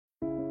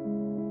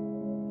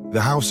The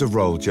House of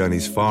Rohl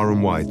journeys far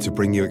and wide to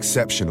bring you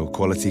exceptional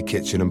quality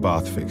kitchen and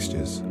bath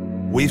fixtures.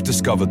 We've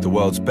discovered the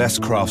world's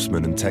best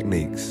craftsmen and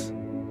techniques.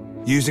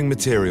 Using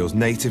materials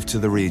native to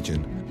the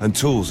region and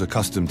tools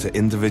accustomed to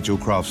individual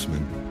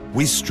craftsmen,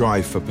 we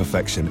strive for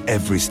perfection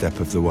every step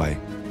of the way.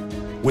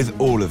 With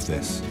all of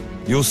this,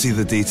 you'll see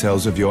the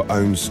details of your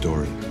own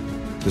story,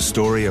 the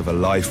story of a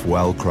life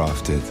well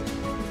crafted.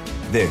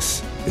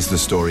 This is the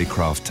story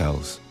Craft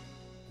tells.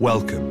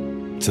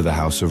 Welcome to the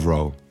House of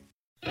Rohl.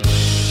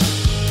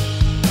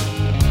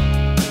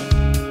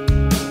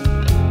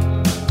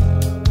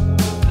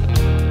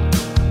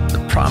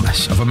 The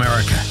promise of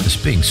America is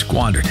being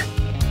squandered.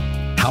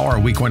 How are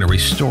we going to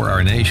restore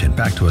our nation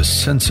back to a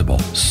sensible,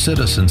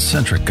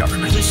 citizen-centric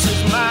government? This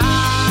is my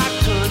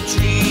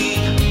country.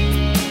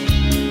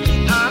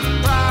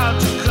 I'm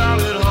proud to call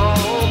it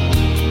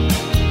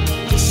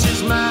home. This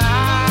is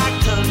my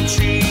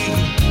country.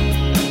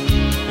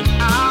 And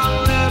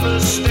I'll never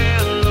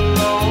stand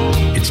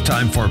alone. It's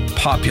time for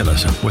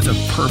populism with a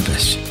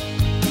purpose.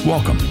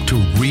 Welcome to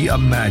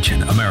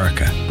Reimagine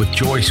America with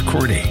Joyce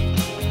Cordy.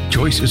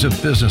 Joyce is a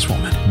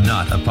businesswoman,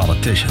 not a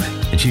politician,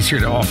 and she's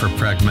here to offer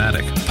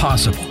pragmatic,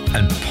 possible,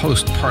 and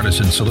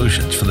post-partisan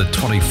solutions for the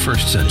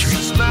 21st century.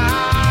 This is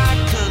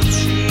my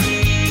country.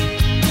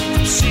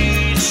 From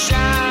sea to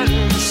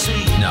shining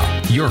sea.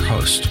 Now, your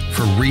host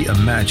for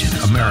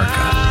Reimagine America,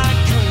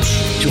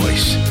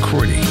 Joyce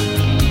Cordy.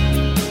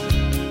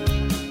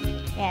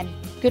 And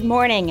good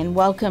morning and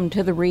welcome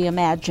to the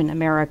Reimagine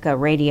America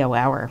Radio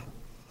Hour.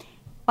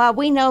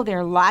 We know there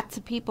are lots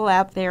of people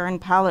out there in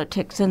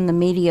politics and the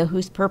media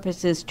whose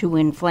purpose is to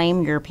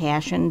inflame your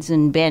passions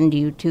and bend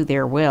you to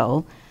their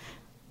will,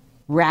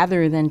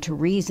 rather than to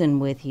reason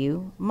with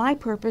you. My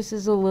purpose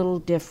is a little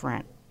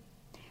different.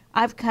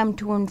 I've come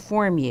to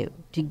inform you,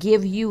 to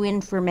give you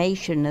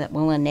information that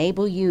will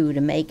enable you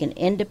to make an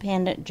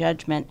independent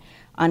judgment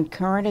on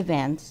current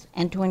events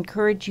and to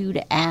encourage you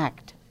to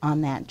act on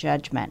that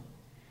judgment.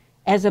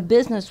 As a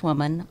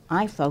businesswoman,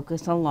 I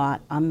focus a lot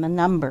on the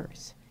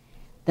numbers.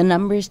 The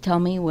numbers tell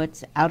me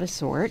what's out of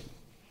sort,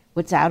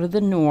 what's out of the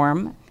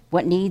norm,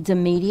 what needs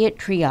immediate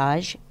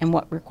triage, and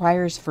what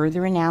requires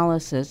further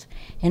analysis,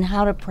 and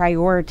how to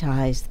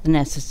prioritize the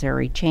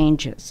necessary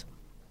changes.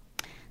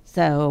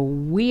 So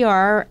we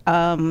are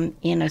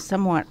in a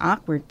somewhat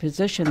awkward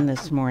position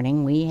this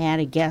morning. We had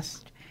a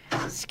guest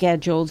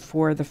scheduled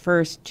for the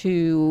first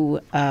two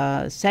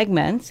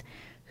segments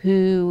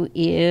who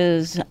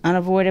is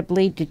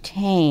unavoidably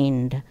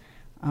detained.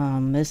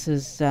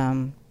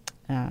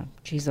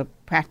 She's a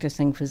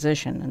practicing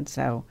physician, and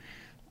so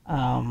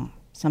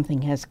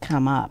something has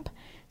come up.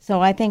 So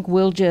I think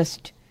we'll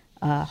just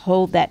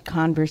hold that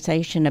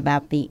conversation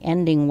about the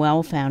Ending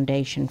Well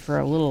Foundation for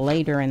a little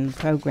later in the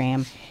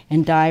program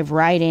and dive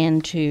right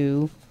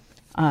into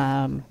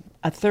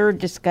a third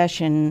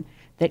discussion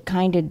that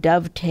kind of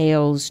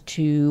dovetails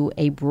to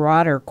a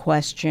broader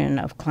question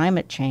of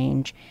climate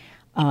change.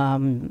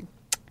 There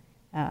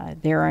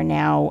are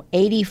now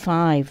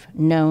 85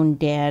 known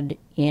dead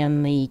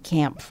in the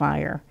Camp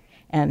Fire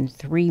and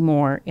 3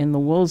 more in the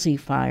Woolsey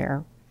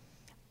Fire.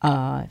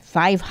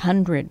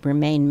 500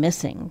 remain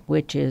missing,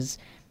 which is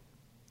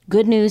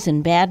good news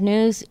and bad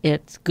news.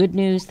 It's good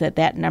news that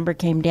that number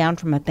came down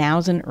from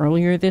 1,000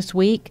 earlier this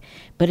week,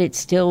 but it's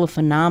still a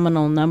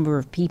phenomenal number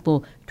of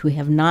people who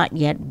have not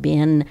yet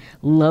been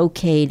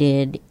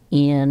located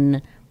in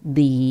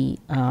the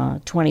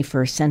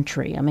 21st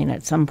century. I mean,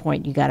 at some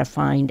point you got to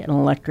find an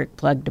electric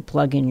plug to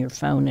plug in your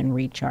phone and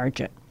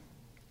recharge it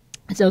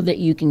so that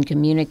you can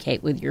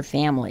communicate with your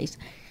families.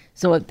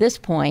 So at this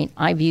point,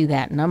 I view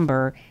that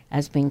number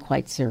as being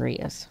quite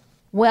serious.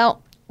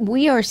 Well,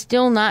 we are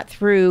still not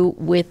through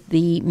with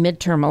the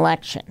midterm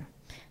election.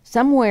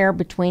 Somewhere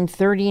between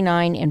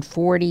 39 and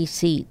 40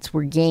 seats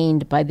were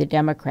gained by the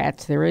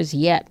Democrats. There is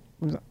yet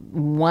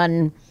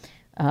one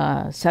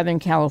Southern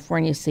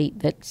California seat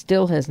that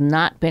still has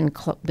not been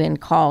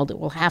called. It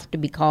will have to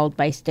be called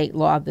by state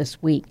law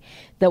this week.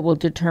 That will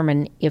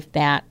determine if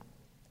that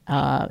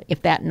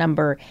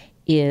number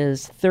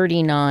is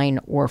 39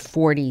 or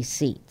 40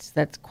 seats.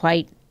 That's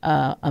quite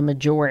a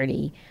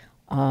majority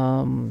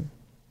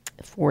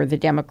for the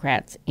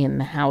Democrats in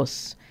the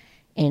House.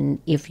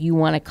 And if you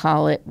want to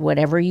call it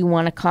whatever you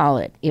want to call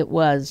it, it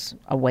was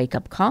a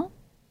wake-up call.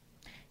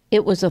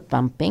 It was a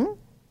thumping.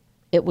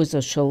 It was a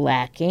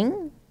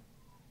shellacking.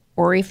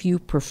 Or if you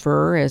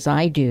prefer, as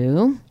I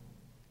do,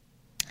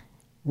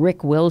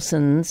 Rick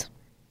Wilson's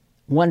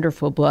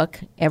wonderful book,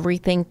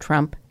 Everything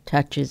Trump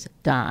Touches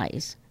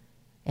Dies.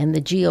 And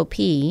the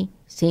GOP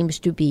seems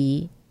to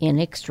be in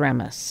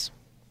extremis.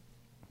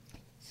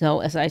 So,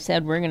 as I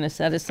said, we're going to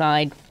set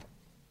aside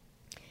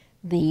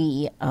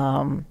the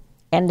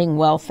Ending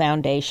Well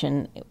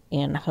Foundation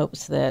in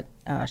hopes that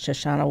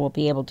Shoshana will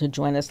be able to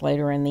join us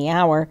later in the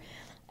hour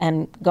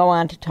and go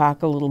on to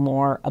talk a little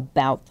more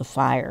about the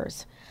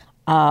fires.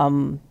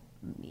 I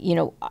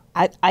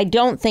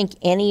don't think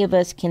any of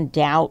us can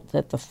doubt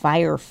that the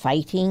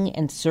firefighting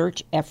and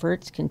search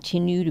efforts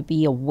continue to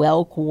be a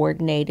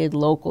well-coordinated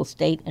local,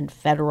 state, and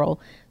federal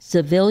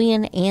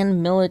civilian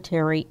and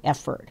military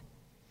effort.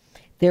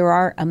 There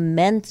are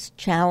immense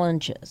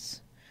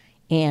challenges.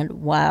 And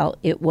while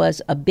it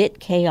was a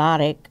bit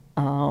chaotic,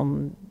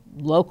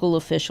 local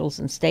officials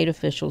and state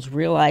officials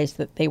realized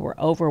that they were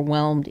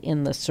overwhelmed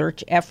in the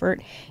search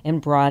effort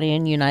and brought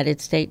in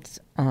United States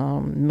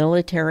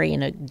military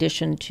in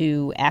addition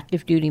to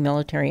active duty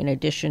military, in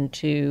addition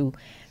to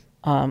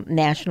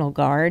National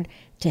Guard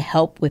to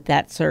help with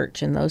that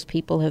search. And those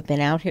people have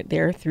been out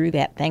there through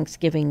that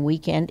Thanksgiving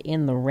weekend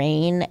in the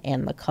rain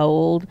and the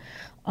cold,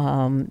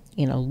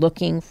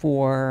 looking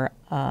for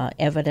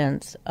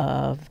evidence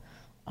of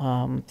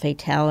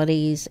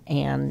fatalities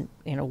and,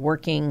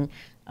 working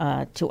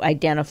to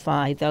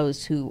identify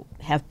those who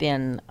have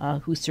been,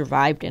 who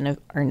survived and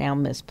are now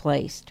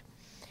misplaced.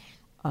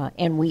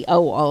 And we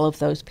owe all of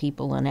those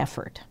people an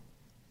effort.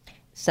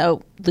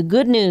 So the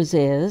good news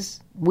is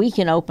we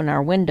can open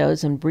our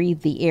windows and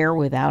breathe the air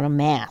without a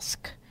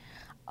mask.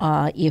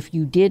 If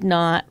you did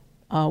not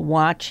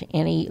watch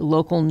any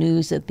local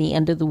news at the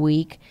end of the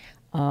week,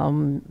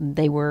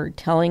 they were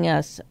telling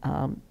us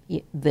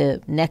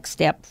the next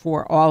step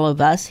for all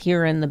of us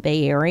here in the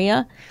Bay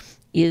Area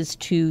is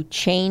to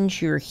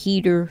change your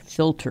heater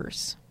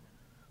filters.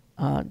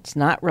 It's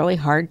not really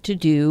hard to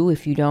do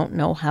if you don't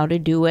know how to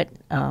do it.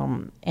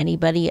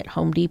 Anybody at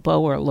Home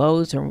Depot or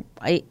Lowe's or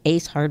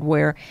Ace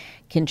Hardware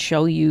can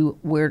show you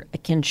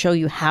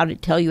how to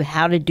tell you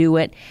how to do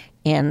it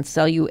and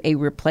sell you a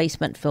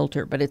replacement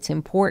filter. But it's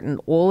important,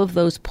 all of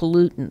those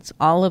pollutants,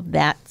 all of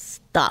that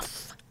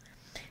stuff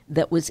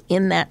that was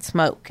in that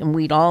smoke, and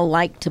we'd all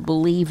like to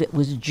believe it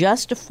was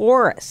just a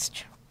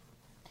forest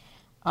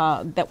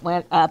that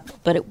went up,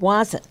 but it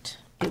wasn't.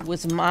 It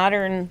was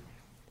modern.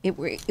 It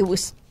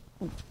was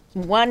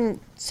one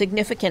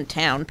significant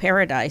town,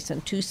 Paradise,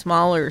 and two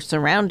smaller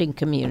surrounding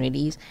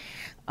communities,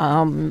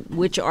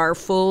 which are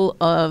full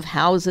of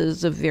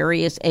houses of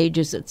various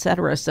ages,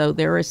 etc. So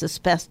there is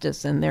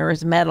asbestos, and there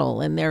is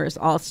metal, and there is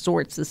all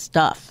sorts of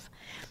stuff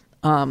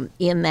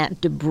in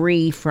that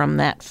debris from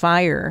that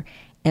fire.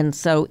 And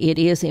so it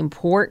is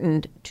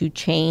important to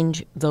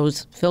change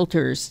those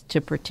filters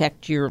to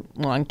protect your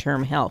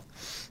long-term health.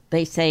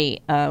 They say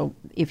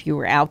if you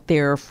were out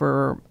there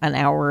for an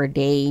hour a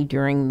day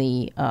during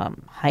the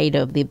height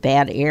of the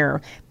bad air,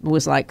 it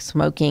was like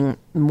smoking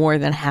more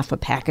than half a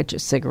package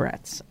of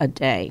cigarettes a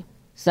day.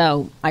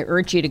 So I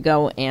urge you to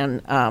go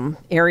and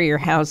air your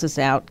houses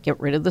out, get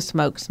rid of the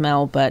smoke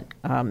smell, but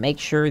make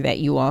sure that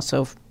you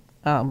also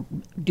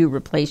do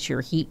replace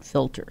your heat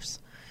filters.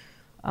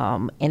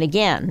 And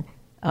again,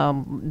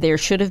 there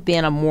should have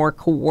been a more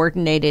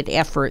coordinated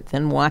effort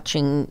than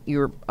watching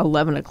your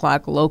 11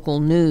 o'clock local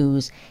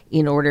news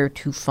in order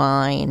to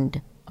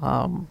find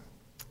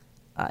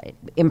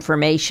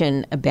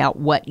information about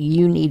what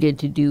you needed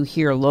to do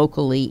here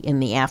locally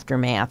in the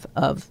aftermath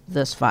of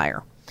this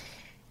fire.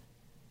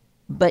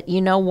 But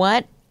you know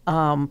what?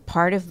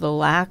 Part of the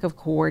lack of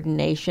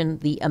coordination,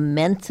 the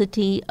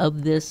immensity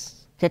of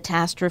this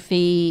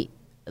catastrophe,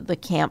 the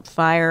Camp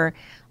Fire,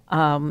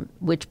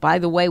 which, by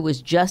the way,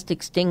 was just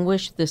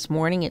extinguished this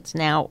morning. It's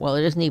now, well,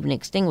 it isn't even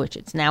extinguished.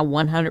 It's now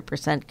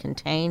 100%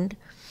 contained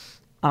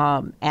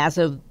as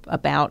of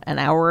about an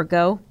hour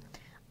ago.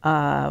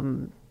 But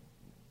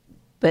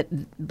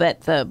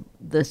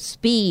the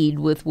speed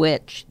with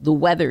which the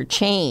weather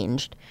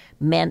changed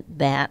meant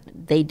that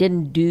they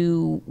didn't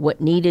do what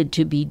needed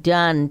to be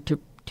done to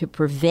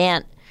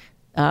prevent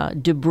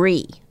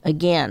debris.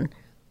 Again,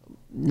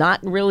 not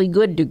really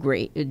good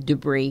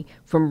debris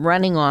from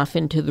running off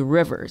into the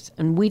rivers.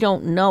 And we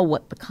don't know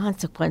what the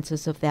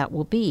consequences of that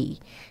will be,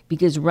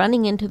 because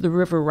running into the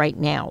river right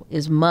now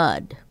is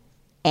mud,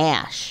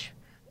 ash,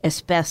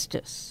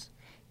 asbestos,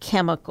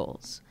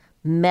 chemicals,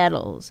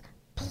 metals,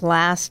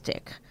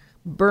 plastic,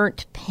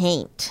 burnt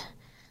paint.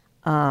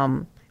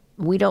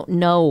 We don't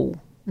know.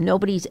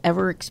 Nobody's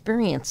ever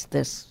experienced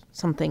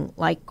something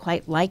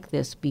quite like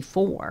this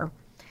before.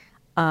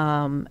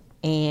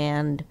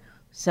 And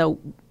so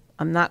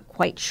I'm not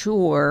quite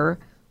sure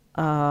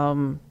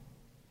we're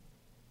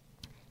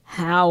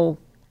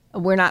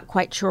not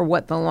quite sure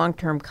what the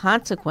long-term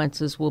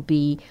consequences will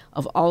be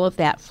of all of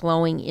that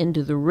flowing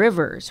into the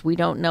rivers. We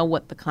don't know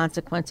what the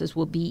consequences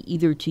will be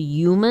either to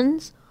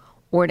humans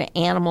or to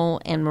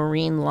animal and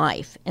marine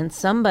life. And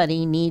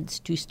somebody needs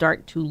to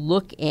start to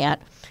look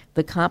at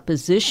the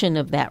composition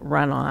of that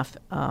runoff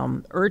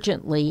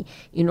urgently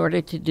in order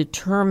to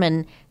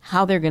determine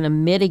how they're going to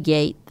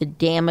mitigate the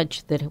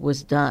damage that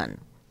was done.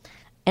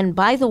 And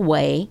by the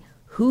way,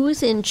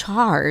 who's in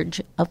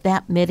charge of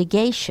that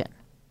mitigation?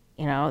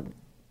 You know,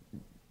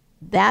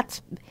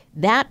 that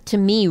to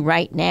me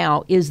right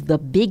now is the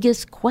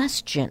biggest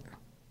question.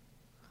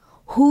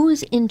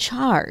 Who's in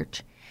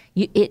charge?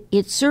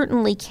 It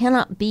certainly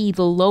cannot be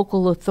the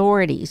local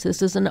authorities.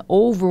 This is an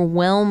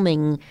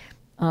overwhelming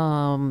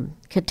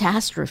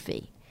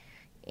catastrophe.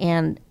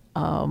 And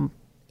in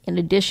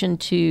addition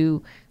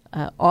to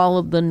all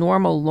of the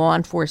normal law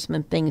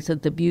enforcement things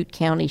that the Butte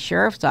County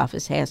Sheriff's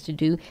Office has to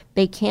do,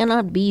 they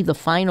cannot be the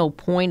final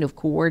point of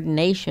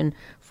coordination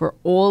for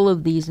all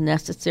of these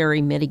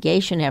necessary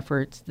mitigation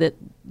efforts that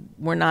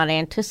were not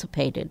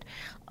anticipated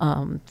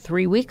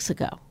 3 weeks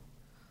ago.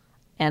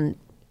 And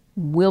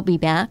we'll be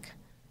back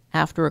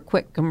after a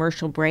quick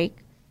commercial break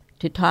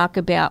to talk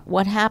about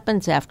what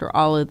happens after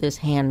all of this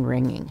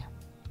hand-wringing.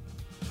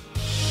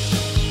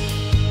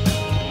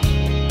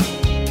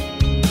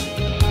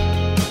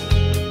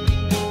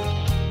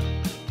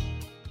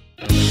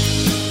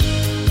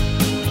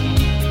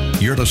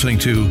 You're listening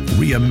to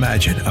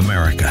Reimagine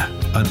America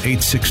on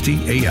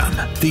 860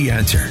 AM. The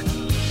Answer.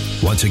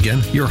 Once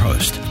again, your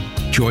host,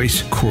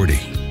 Joyce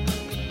Cordy.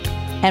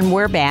 And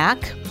we're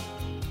back,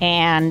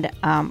 and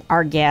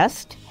our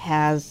guest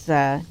has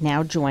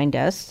now joined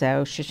us.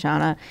 So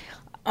Shoshana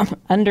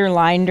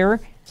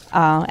Underlinder,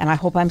 and I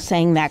hope I'm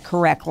saying that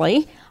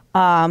correctly.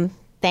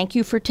 Thank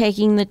you for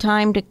taking the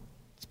time to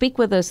speak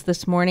with us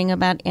this morning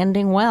about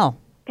ending well.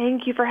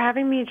 Thank you for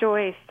having me,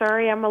 Joyce.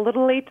 Sorry, I'm a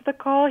little late to the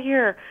call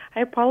here.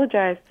 I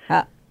apologize.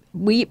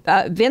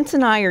 Vince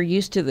and I are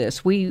used to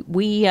this. We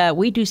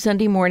do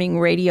Sunday morning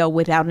radio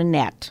without a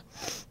net,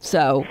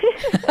 so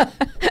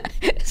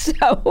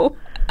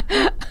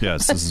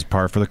Yes, this is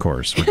par for the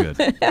course. We're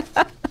good.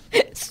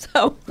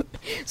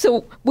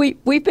 So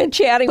we've been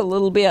chatting a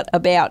little bit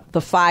about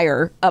the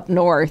fire up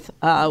north,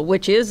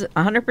 which is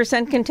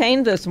 100%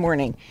 contained this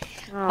morning.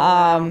 Oh,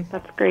 wow.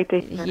 That's great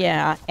to hear.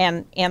 Yeah,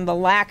 and the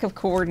lack of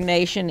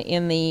coordination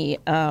in the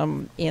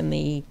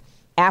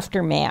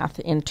aftermath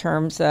in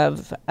terms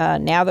of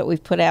now that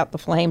we've put out the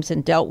flames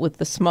and dealt with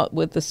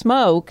the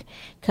smoke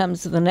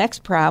comes the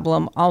next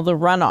problem, all the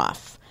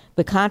runoff.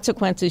 The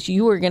consequences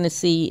you are going to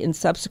see in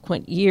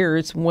subsequent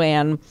years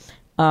when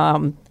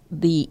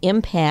the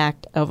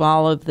impact of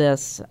all of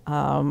this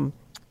runoff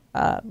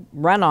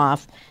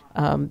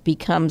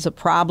becomes a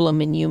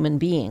problem in human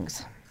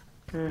beings.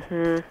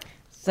 Mm-hmm.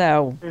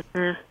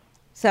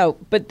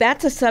 But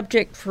that's a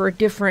subject for a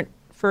different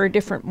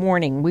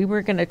morning. We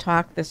were going to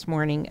talk this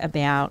morning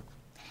about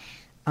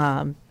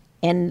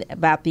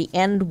the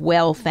End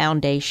Well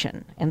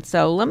Foundation. And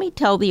so let me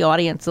tell the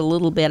audience a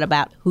little bit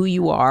about who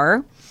you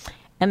are,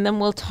 and then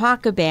we'll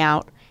talk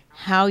about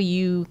how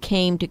you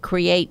came to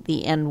create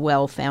the End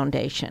Well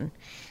Foundation.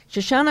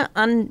 Shoshana,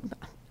 I'm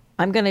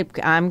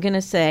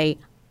gonna say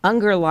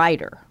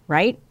Ungerleider,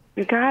 right?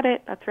 You got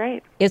it. That's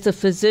right. Is a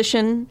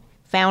physician,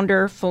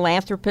 founder,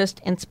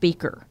 philanthropist, and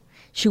speaker.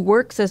 She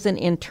works as an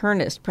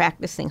internist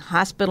practicing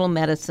hospital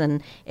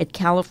medicine at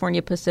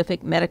California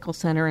Pacific Medical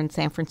Center in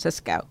San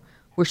Francisco,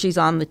 where she's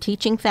on the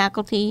teaching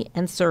faculty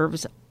and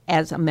serves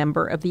as a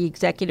member of the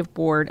executive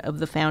board of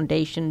the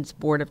foundation's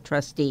board of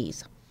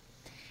trustees.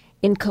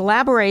 In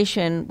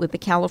collaboration with the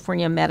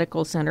California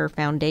Medical Center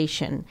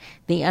Foundation,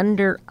 the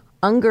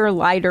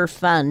Ungerleider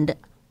Fund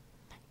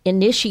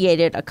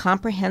initiated a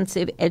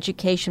comprehensive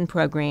education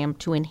program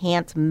to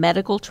enhance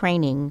medical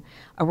training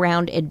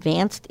around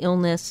advanced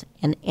illness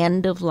and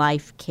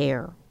end-of-life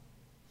care.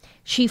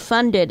 She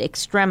funded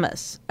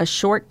Extremis, a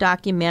short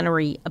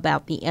documentary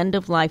about the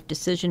end-of-life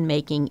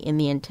decision-making in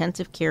the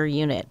intensive care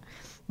unit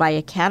by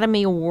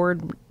Academy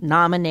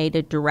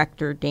Award-nominated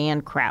director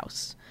Dan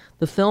Krause.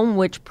 The film,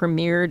 which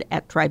premiered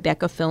at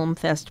Tribeca Film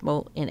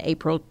Festival in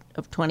April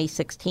of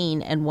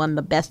 2016 and won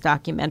the Best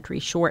Documentary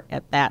Short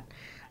at that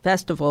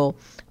festival,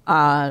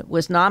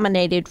 was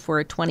nominated for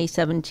a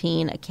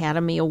 2017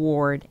 Academy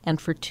Award and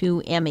for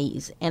 2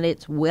 Emmys, and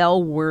it's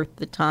well worth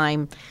the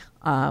time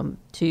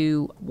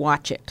to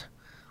watch it.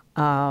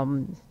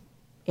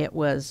 It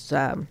was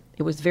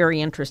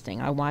very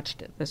interesting. I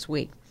watched it this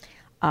week.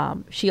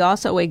 She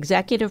also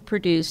executive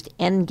produced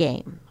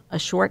Endgame, a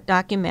short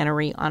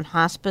documentary on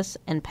hospice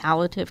and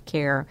palliative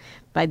care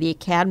by the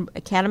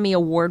Academy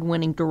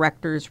Award-winning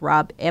directors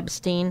Rob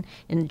Epstein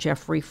and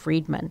Jeffrey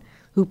Friedman,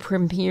 which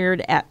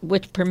premiered at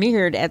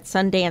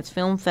Sundance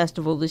Film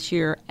Festival this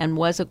year and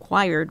was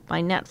acquired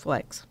by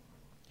Netflix.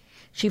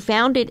 She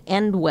founded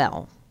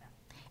Endwell,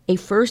 a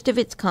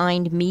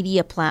first-of-its-kind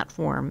media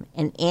platform,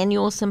 an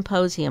annual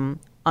symposium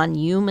on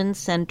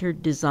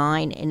human-centered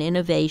design and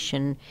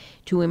innovation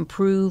to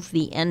improve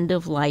the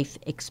end-of-life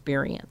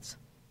experience.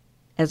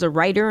 As a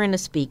writer and a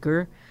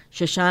speaker,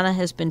 Shoshana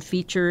has been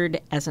featured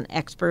as an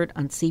expert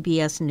on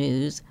CBS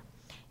News,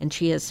 and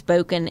she has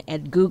spoken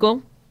at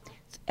Google,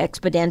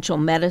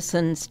 Exponential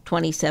Medicine's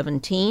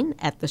 2017,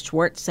 at the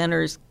Schwartz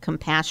Center's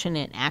Compassion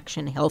in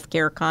Action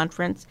Healthcare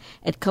Conference,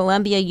 at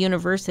Columbia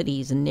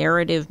University's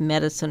Narrative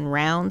Medicine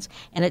Rounds,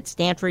 and at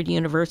Stanford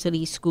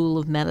University School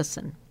of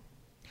Medicine.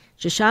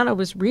 Shoshana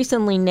was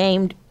recently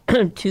named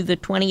to the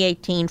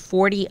 2018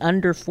 40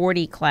 Under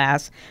 40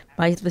 class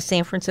by the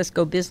San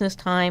Francisco Business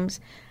Times,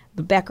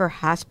 the Becker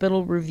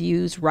Hospital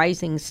Review's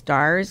Rising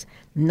Stars,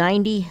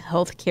 90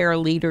 Healthcare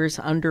Leaders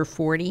Under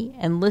 40,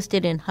 and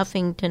listed in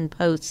Huffington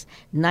Post's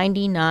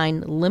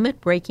 99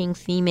 Limit-Breaking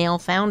Female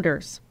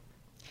Founders.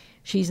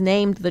 She's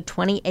named the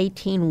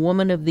 2018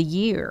 Woman of the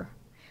Year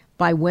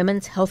by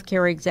Women's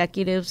Healthcare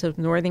Executives of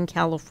Northern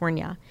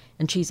California,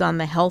 and she's on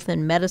the Health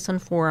and Medicine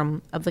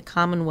Forum of the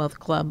Commonwealth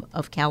Club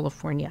of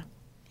California.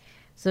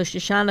 So,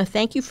 Shoshana,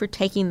 thank you for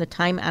taking the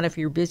time out of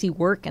your busy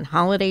work and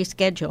holiday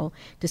schedule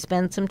to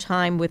spend some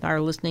time with our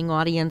listening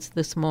audience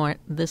this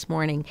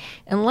morning.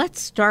 And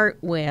let's start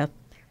with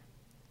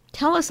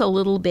tell us a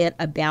little bit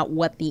about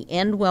what the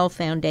Endwell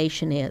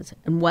Foundation is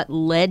and what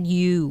led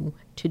you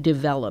to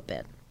develop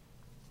it.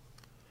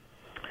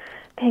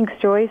 Thanks,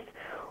 Joyce.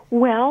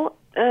 Well,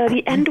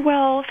 the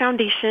Endwell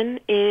Foundation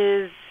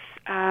is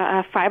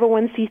a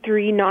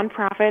 501c3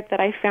 nonprofit that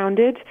I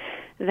founded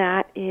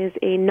that is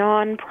a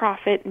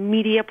nonprofit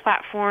media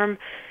platform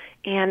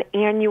and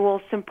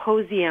annual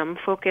symposium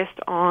focused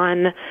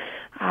on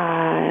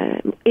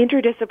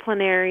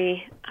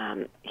interdisciplinary,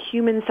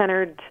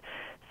 human-centered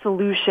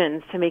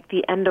solutions to make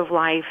the end of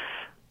life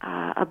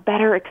a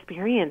better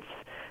experience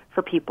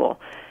for people.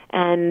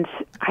 And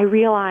I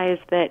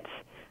realized that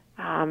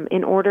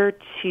in order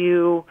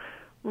to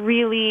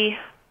really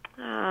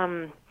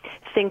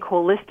think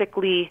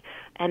holistically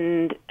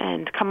and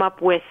come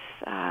up with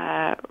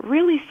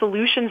really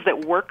solutions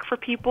that work for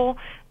people,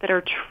 that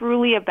are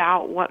truly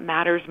about what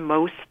matters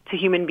most to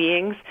human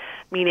beings,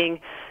 meaning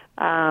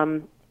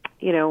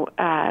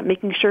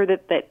making sure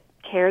that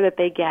care that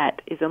they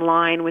get is in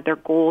line with their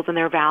goals and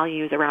their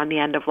values around the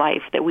end of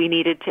life, that we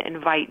needed to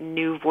invite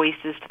new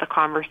voices to the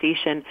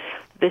conversation.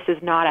 This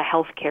is not a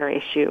healthcare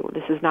issue.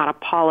 This is not a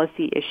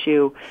policy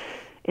issue.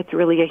 It's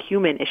really a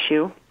human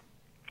issue.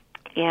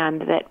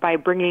 And that by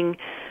bringing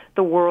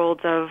the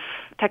worlds of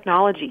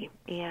technology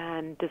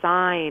and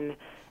design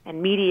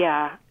and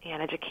media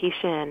and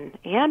education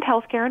and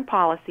healthcare and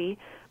policy,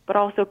 but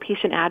also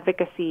patient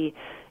advocacy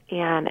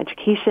and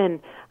education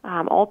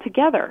all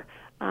together,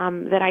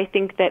 that I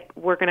think that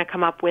we're going to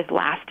come up with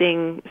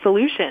lasting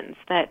solutions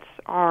that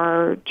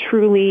are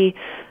truly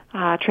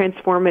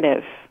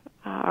transformative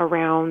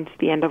around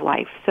the end of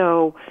life.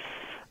 So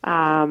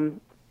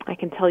I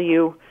can tell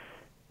you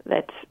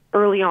that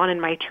early on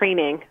in my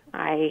training,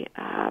 I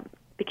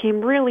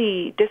became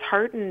really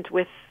disheartened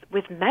with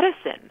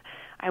medicine.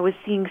 I was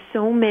seeing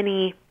so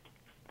many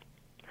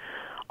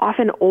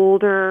often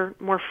older,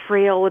 more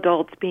frail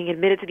adults being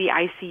admitted to the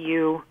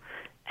ICU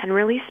and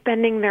really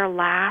spending their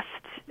last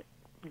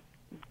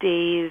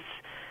days,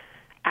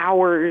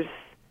 hours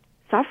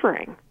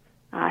suffering,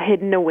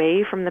 hidden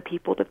away from the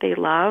people that they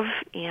love.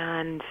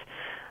 And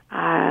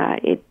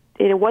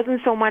it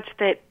wasn't so much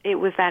that it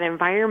was that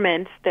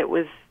environment that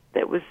was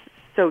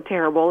so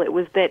terrible. It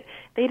was that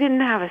they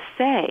didn't have a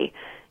say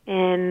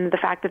in the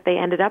fact that they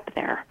ended up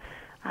there.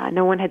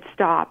 No one had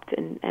stopped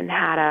and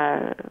had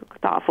a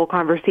thoughtful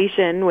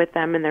conversation with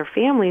them and their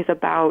families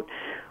about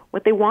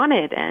what they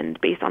wanted. And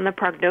based on the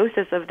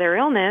prognosis of their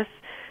illness,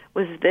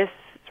 was this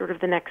sort of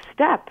the next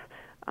step,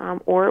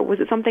 or was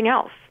it something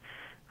else?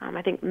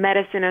 I think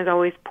medicine is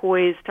always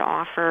poised to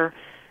offer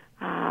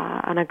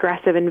an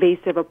aggressive,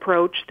 invasive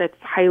approach that's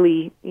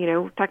highly,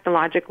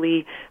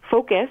 technologically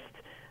focused.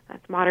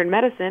 That's modern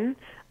medicine,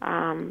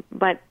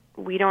 but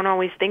we don't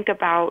always think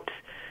about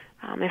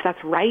if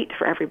that's right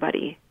for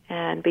everybody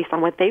and based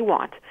on what they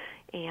want.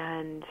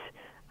 And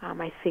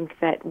I think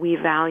that we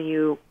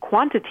value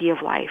quantity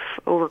of life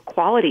over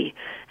quality,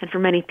 and for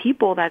many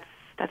people,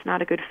 that's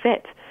not a good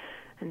fit.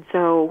 And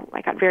so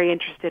I got very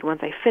interested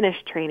once I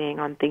finished training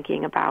on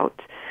thinking about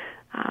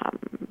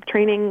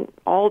training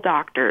all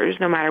doctors,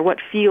 no matter what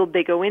field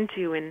they go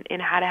into, in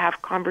how to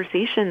have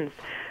conversations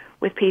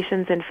with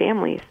patients and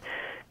families.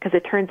 Because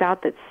it turns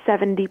out that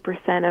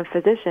 70% of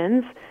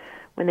physicians,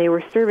 when they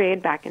were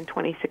surveyed back in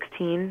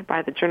 2016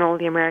 by the Journal of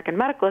the American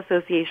Medical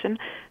Association,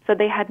 said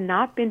they had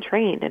not been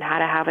trained in how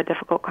to have a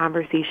difficult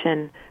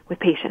conversation with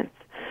patients,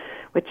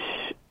 which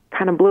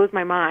kind of blows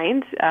my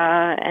mind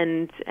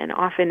and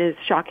often is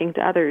shocking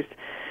to others,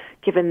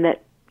 given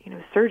that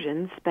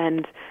surgeons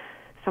spend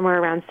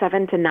somewhere around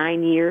 7 to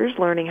 9 years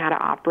learning how to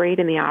operate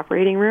in the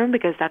operating room,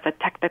 because that's a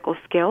technical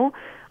skill.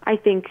 I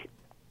think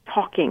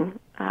talking,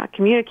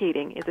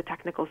 communicating is a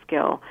technical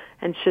skill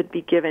and should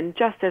be given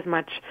just as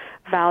much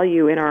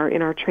value in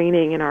our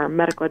training, in our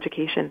medical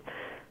education.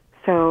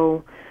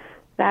 So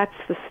that's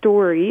the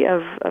story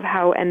of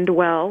how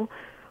Endwell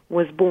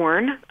was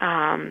born.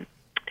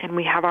 And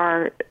we have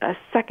our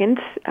second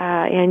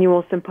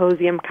annual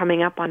symposium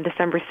coming up on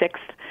December 6th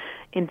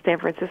in San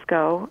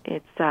Francisco.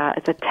 It's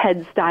a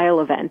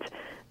TED-style event,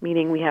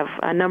 meaning we have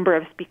a number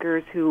of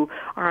speakers who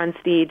are on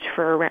stage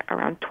for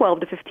around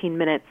 12 to 15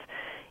 minutes.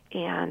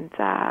 And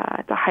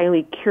it's a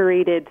highly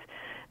curated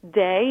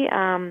day,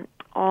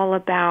 all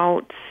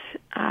about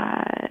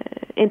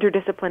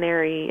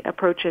interdisciplinary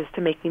approaches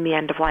to making the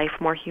end of life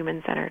more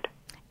human-centered.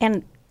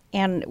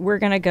 And we're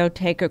going to go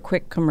take a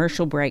quick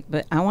commercial break,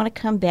 but I want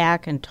to come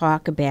back and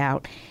talk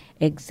about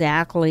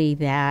exactly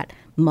that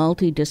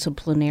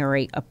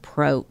multidisciplinary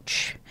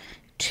approach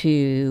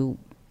to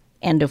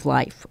end of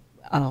life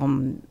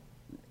and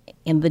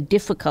the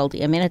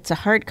difficulty. I mean, it's a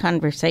hard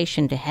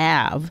conversation to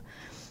have.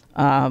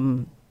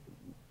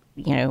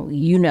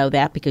 You know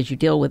that because you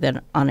deal with it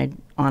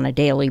on a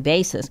daily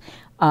basis.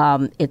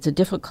 It's a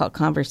difficult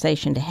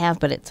conversation to have,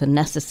 but it's a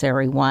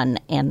necessary one.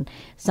 And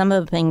some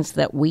of the things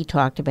that we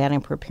talked about in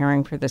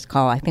preparing for this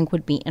call, I think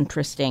would be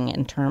interesting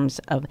in terms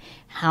of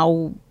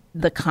how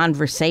the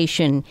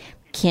conversation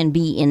can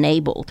be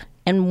enabled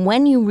and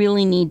when you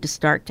really need to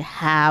start to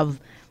have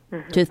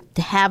to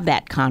have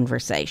that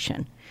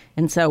conversation.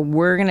 And so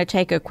we're going to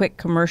take a quick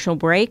commercial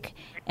break,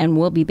 and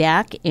we'll be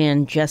back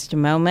in just a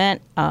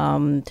moment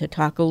to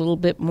talk a little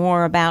bit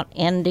more about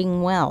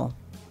ending well.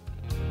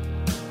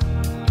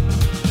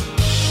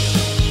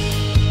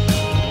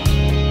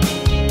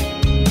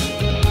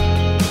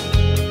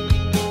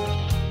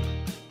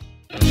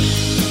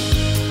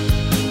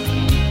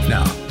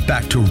 Now,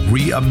 back to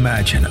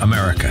Reimagine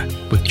America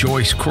with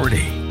Joyce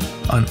Cordy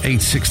on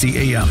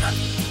 860 AM.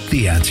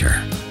 The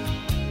Answer.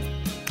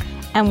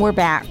 And we're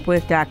back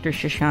with Dr.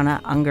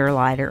 Shoshana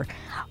Ungerleider.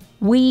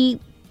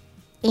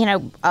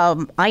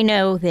 I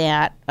know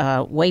that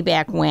way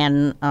back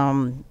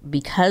when,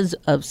 because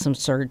of some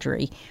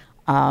surgery,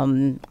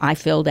 I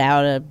filled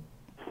out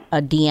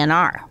a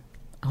DNR.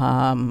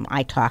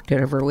 I talked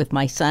it over with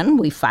my son.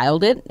 We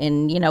filed it,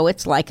 and,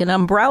 it's like an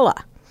umbrella.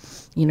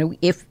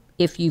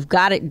 If you've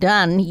got it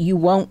done, you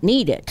won't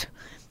need it.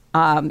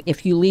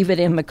 If you leave it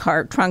in the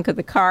trunk of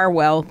the car,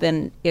 well,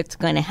 then it's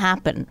going to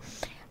happen.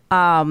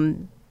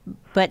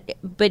 But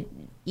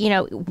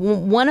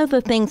one of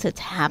the things that's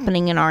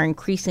happening in our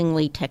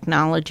increasingly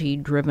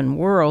technology-driven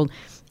world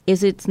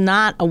is it's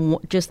not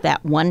just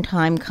that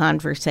one-time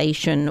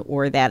conversation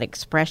or that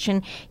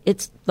expression.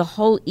 It's the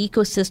whole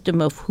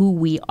ecosystem of who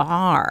we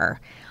are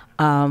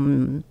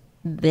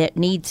that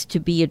needs to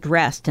be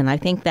addressed. And I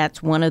think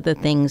that's one of the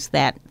things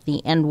that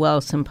the End Well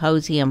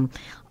Symposium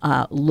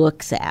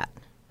looks at.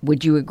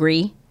 Would you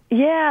agree?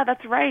 Yeah,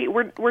 that's right.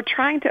 We're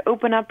trying to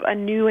open up a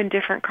new and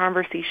different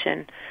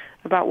conversation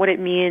about what it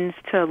means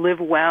to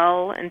live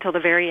well until the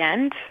very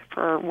end,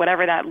 for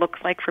whatever that looks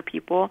like for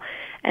people,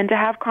 and to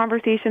have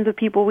conversations with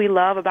people we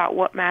love about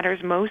what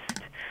matters most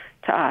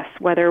to us,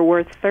 whether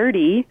we're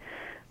 30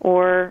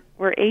 or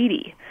we're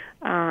 80,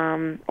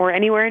 or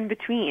anywhere in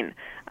between.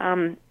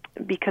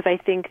 Because I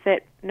think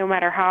that no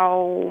matter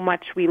how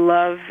much we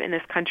love in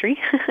this country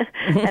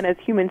and as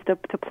humans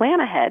to plan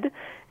ahead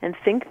and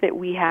think that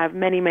we have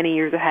many, many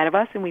years ahead of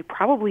us, and we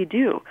probably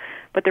do,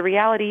 but the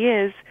reality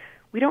is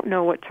we don't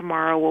know what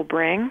tomorrow will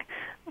bring.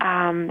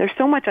 There's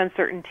so much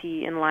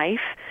uncertainty in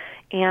life,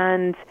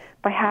 and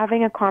by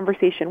having a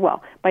conversation,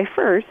 by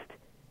first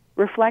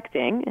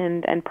reflecting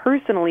and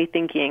personally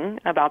thinking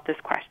about this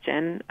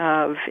question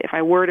of, if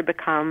I were to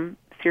become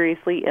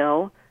seriously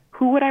ill,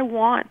 who would I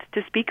want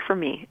to speak for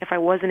me if I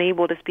wasn't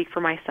able to speak for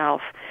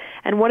myself?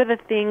 And what are the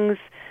things,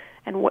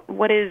 and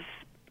what is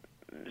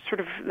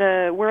sort of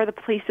where are the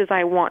places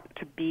I want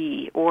to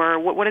be, or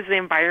what is the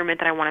environment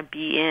that I want to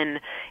be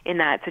in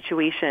that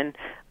situation?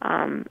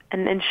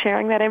 And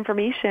sharing that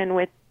information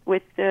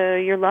with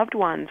your loved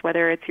ones,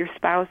 whether it's your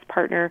spouse,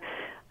 partner,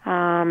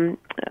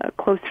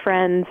 close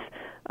friends,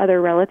 other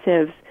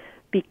relatives,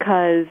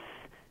 because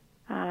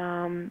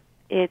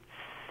it's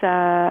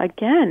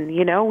again,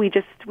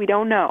 we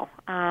don't know.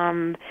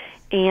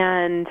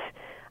 And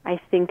I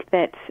think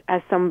that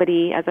as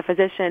a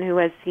physician who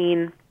has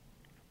seen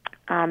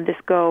this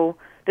go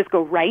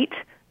right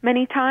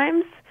many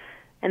times,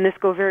 and this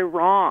go very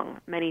wrong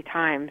many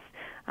times,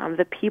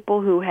 the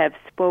people who have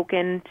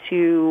spoken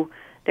to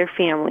their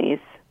families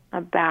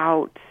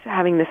about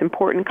having this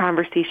important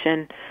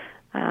conversation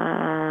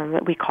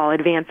that we call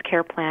advanced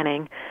care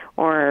planning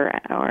or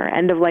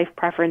end-of-life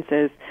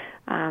preferences,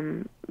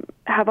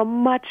 have a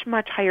much,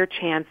 much higher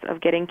chance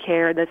of getting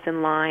care that's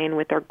in line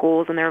with their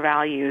goals and their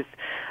values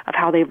of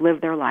how they've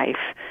lived their life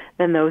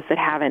than those that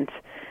haven't.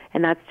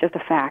 And that's just a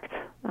fact.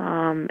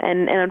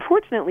 And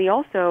unfortunately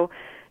also,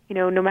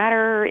 no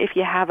matter if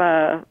you have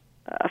a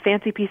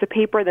fancy piece of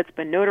paper that's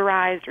been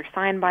notarized or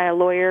signed by a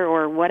lawyer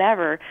or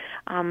whatever,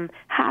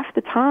 half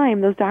the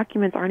time those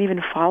documents aren't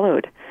even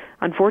followed,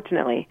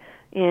 unfortunately,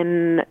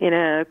 in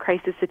a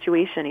crisis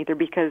situation, either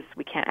because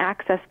we can't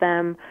access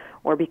them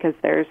or because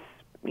there's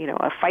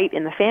a fight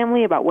in the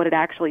family about what it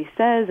actually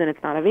says and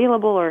it's not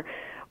available, or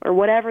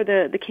whatever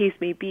the case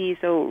may be.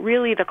 So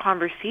really the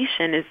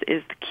conversation is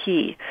the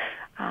key.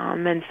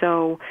 And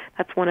so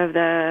that's one of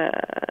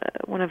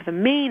the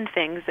main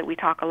things that we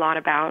talk a lot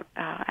about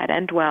at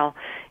Endwell,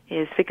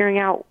 is figuring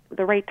out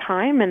the right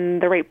time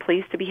and the right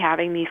place to be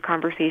having these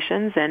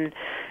conversations, and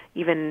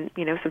even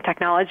some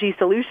technology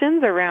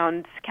solutions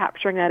around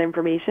capturing that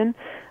information.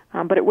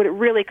 But what it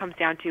really comes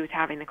down to is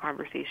having the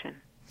conversation.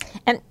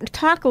 And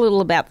talk a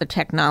little about the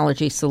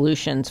technology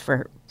solutions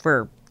for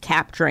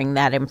capturing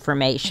that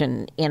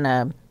information in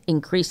a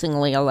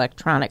increasingly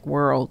electronic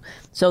world,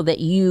 so that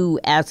you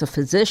as a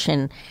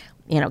physician,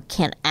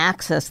 can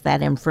access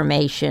that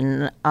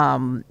information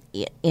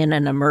in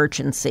an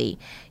emergency.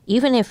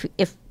 Even if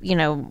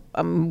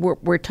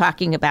we're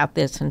talking about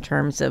this in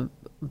terms of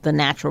the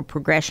natural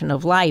progression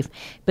of life,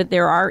 but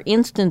there are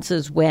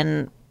instances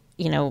when,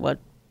 a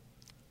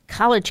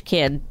college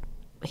kid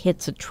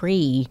hits a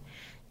tree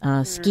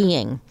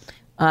skiing,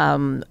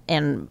 and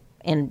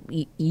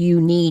you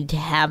need to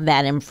have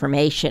that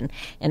information,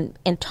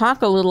 and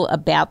talk a little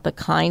about the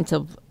kinds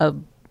of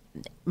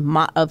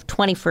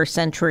 21st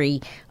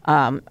century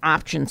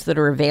options that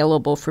are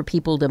available for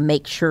people to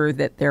make sure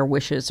that their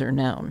wishes are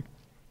known.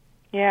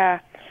 Yeah.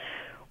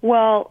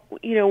 Well,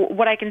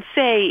 what I can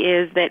say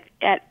is that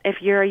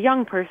if you're a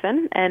young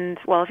person, and,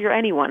 well, if you're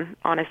anyone,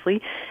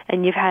 honestly,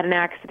 and you've had an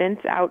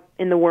accident out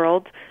in the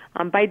world,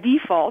 by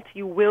default,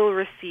 you will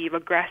receive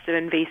aggressive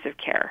invasive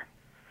care.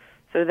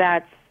 So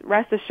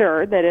rest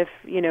assured that if,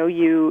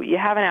 you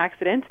have an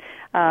accident,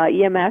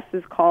 EMS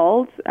is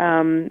called,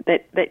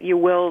 that you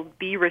will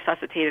be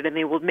resuscitated, and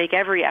they will make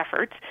every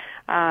effort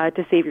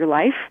to save your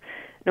life,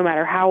 no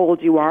matter how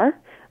old you are.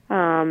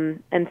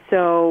 And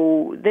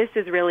so this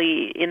is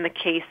really in the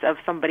case of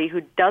somebody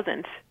who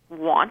doesn't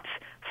want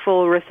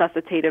full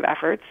resuscitative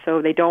efforts.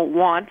 So they don't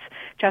want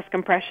chest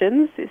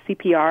compressions,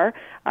 CPR,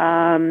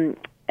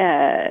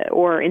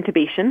 or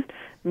intubation,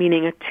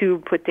 meaning a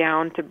tube put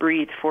down to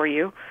breathe for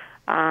you.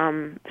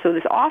 So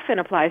this often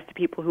applies to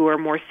people who are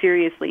more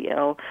seriously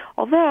ill,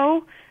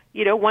 although,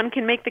 one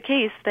can make the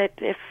case that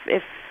if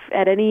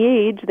at any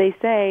age they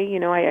say,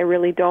 I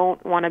really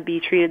don't want to be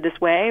treated this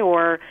way,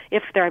 or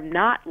if they're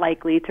not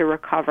likely to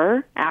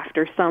recover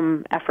after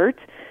some effort,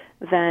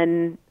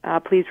 then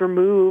please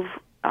remove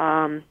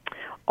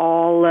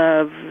all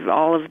of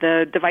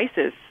the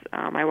devices.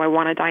 I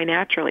want to die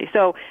naturally.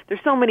 So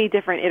there's so many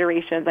different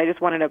iterations. I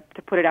just wanted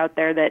to put it out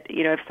there that,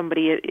 if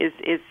somebody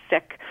is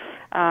sick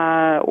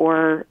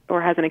or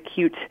has an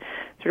acute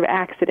sort of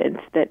accident,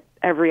 that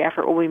every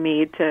effort will be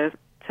made to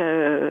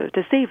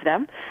save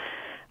them.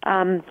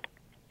 And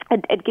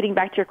getting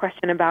back to your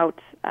question about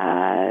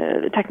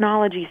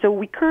technology, so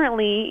we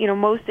currently,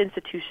 most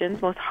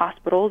institutions, most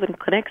hospitals and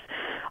clinics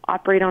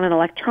operate on an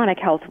electronic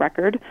health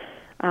record,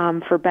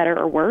 for better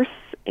or worse,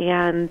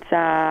 and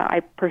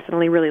I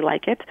personally really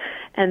like it.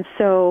 And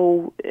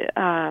so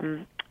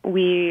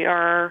we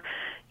are,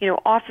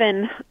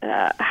 often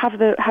have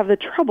the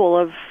trouble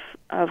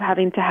of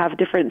having to have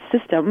different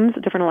systems,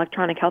 different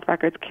electronic health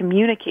records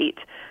communicate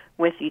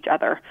with each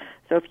other.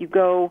 So if you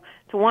go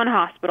to one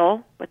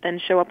hospital, but then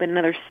show up in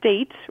another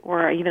state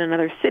or even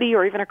another city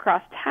or even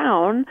across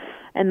town,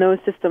 and those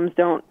systems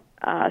don't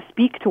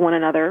speak to one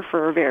another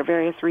for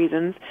various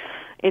reasons,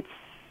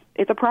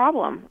 it's a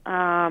problem.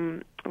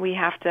 We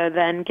have to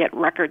then get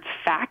records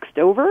faxed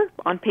over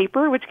on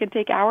paper, which can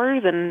take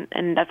hours,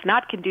 and that's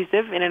not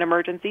conducive in an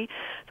emergency.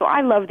 So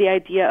I love the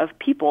idea of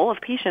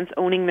patients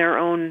owning their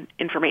own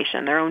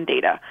information, their own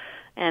data,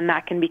 and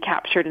that can be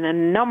captured in a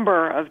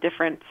number of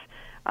different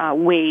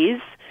ways.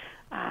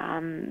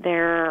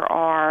 There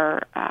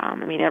are,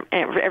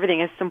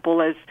 everything as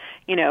simple as,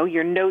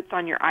 your notes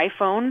on your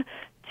iPhone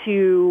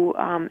to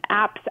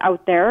apps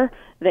out there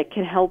that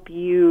can help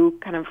you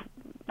kind of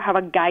have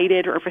a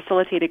guided or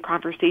facilitated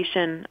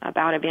conversation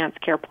about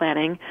advanced care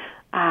planning.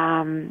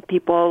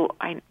 People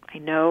I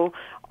know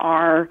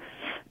are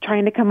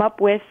trying to come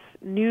up with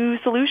new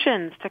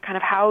solutions to kind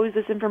of house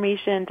this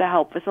information to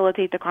help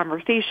facilitate the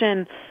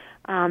conversation,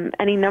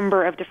 any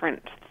number of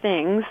different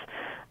things.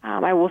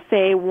 I will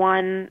say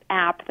one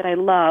app that I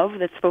love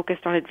that's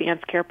focused on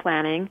advanced care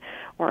planning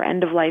or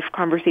end-of-life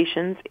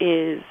conversations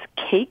is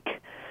Cake,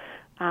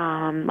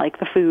 like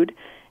the food.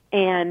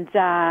 And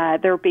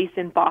they're based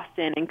in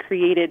Boston and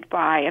created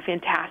by a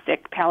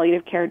fantastic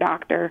palliative care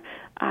doctor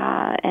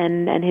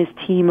and his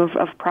team of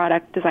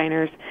product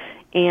designers.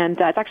 And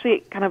it's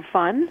actually kind of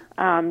fun.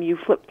 You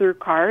flip through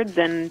cards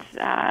and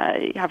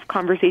you have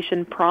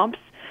conversation prompts.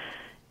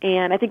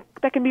 And I think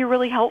that can be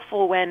really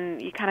helpful when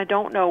you kind of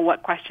don't know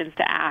what questions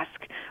to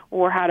ask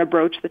or how to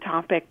broach the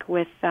topic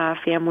with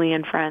family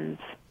and friends.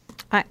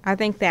 I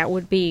think that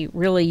would be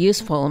really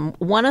useful. And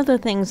one of the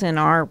things in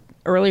our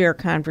earlier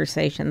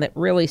conversation that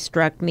really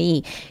struck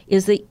me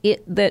is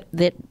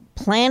that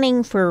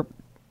planning for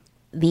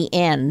the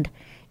end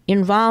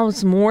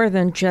involves more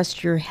than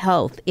just your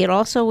health. It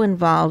also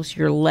involves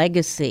your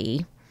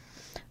legacy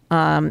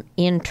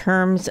in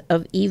terms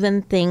of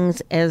even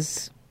things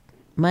as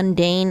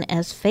mundane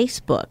as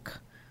Facebook.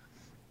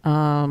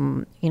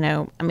 Do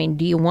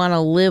you want to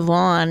live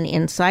on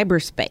in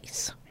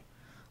cyberspace?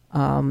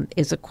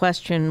 Is a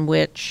question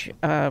which,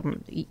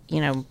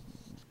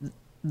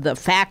 the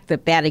fact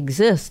that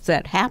exists,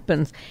 that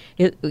happens,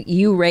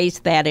 you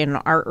raised that in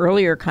our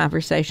earlier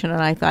conversation,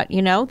 and I thought,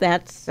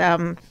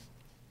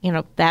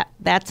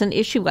 that's an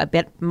issue I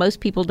bet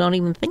most people don't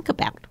even think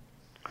about.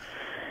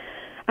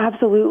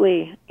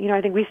 Absolutely.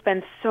 I think we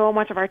spend so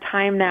much of our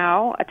time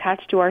now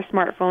attached to our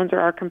smartphones or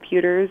our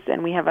computers,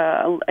 and we have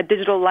a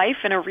digital life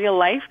and a real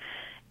life,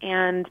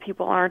 and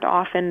people aren't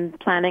often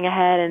planning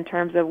ahead in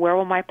terms of where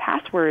will my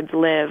passwords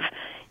live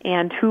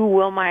and who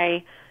will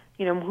my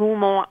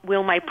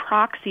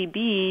proxy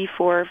be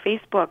for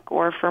Facebook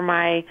or for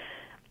my,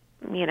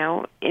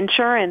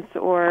 insurance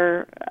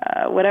or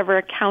whatever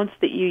accounts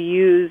that you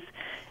use.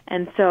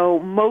 And so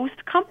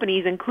most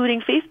companies,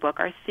 including Facebook,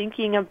 are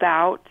thinking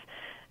about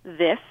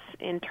this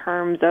in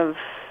terms of,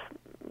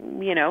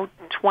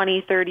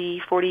 20, 30,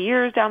 40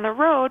 years down the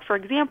road. For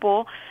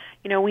example,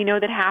 we know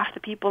that half the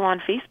people on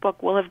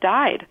Facebook will have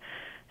died.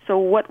 So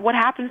what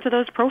happens to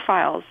those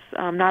profiles?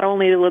 Not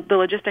only the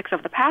logistics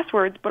of the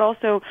passwords, but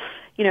also,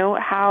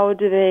 how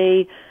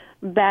do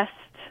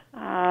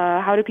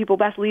people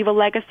best leave a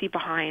legacy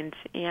behind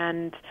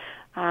and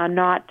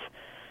not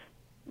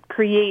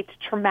create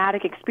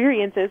traumatic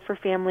experiences for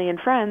family and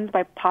friends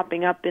by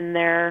popping up in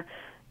their,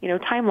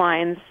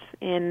 timelines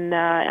in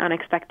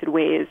unexpected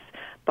ways,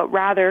 but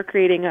rather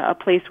creating a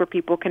place where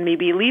people can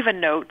maybe leave a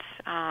note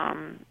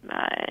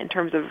in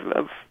terms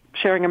of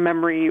sharing a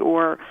memory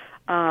or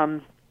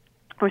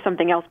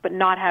something else, but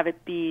not have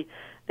it be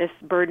this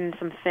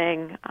burdensome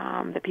thing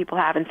that people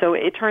have. And so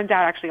it turns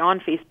out actually on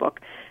Facebook,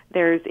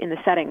 there's in the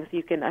settings,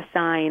 you can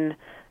assign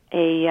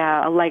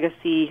a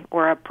legacy,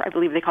 or I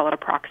believe they call it a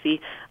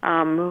proxy,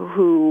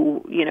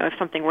 who, if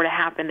something were to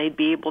happen, they'd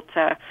be able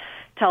to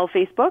tell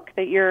Facebook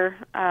that you're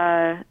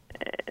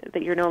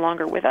no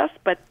longer with us,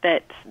 but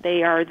that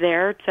they are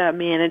there to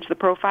manage the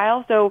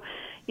profile. So,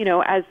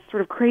 as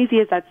sort of crazy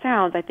as that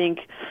sounds, I think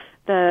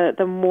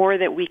the more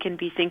that we can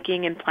be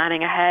thinking and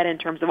planning ahead in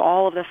terms of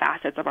all of the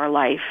facets of our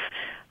life,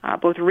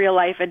 both real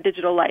life and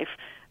digital life,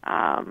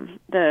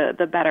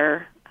 the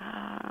better,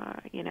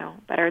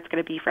 better it's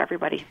going to be for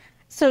everybody.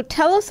 So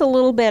tell us a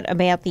little bit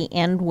about the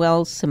End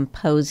Well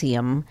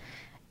Symposium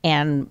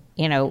and,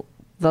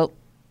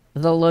 the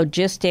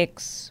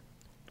logistics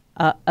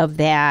of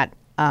that,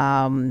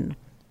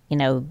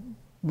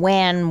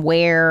 when,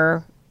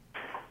 where.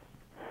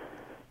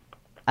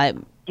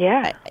 I'm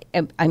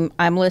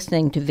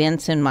listening to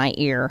Vince in my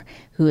ear,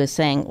 who is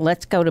saying,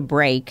 let's go to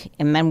break,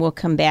 and then we'll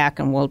come back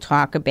and we'll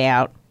talk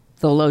about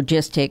the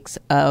logistics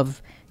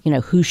of,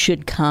 who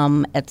should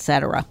come, et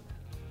cetera.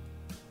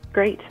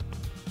 Great.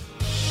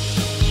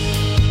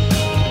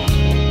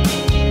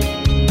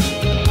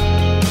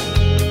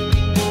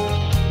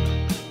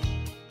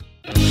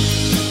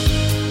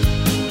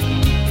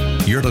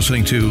 You're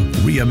listening to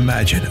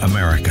Reimagine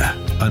America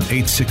on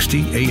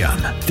 860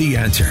 AM. The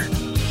Answer.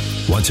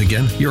 Once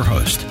again, your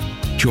host,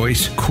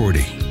 Joyce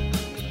Cordy.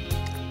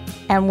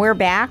 And we're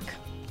back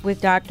with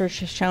Dr.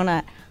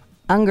 Shoshana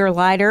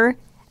Ungerleider,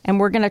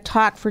 and we're going to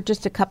talk for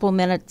just a couple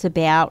minutes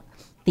about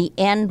the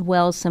End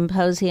Well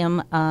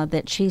Symposium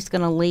that she's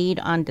going to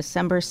lead on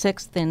December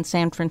 6th in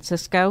San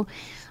Francisco.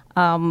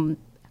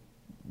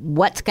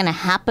 What's going to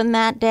happen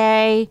that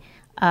day,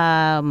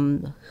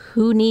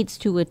 who needs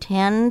to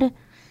attend,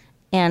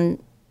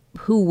 and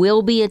who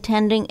will be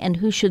attending, and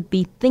who should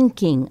be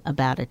thinking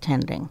about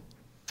attending.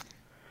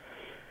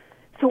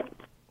 So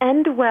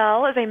End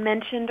Well, as I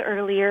mentioned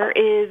earlier,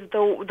 is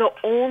the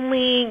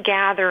only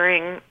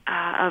gathering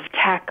of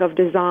tech, of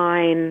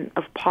design,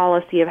 of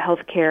policy, of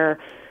healthcare,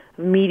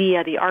 of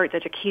media, the arts,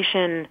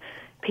 education,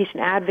 patient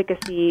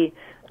advocacy,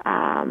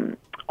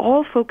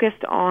 all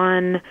focused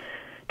on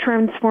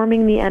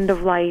transforming the end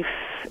of life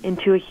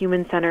into a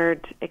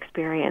human-centered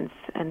experience.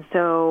 And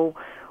so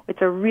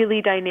it's a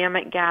really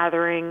dynamic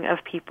gathering of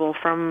people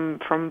from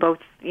both,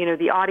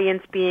 the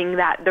audience being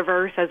that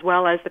diverse as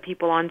well as the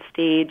people on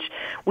stage.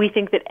 We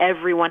think that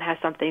everyone has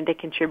something to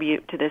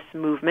contribute to this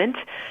movement.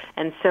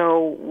 And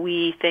so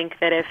we think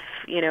that if,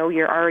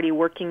 you're already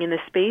working in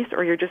this space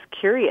or you're just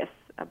curious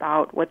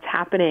about what's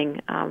happening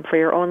for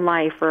your own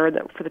life or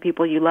for the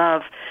people you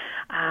love,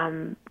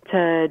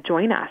 to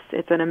join us.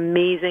 It's an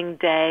amazing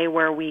day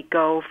where we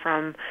go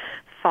from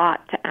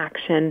thought to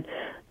action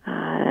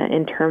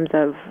in terms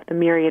of the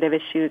myriad of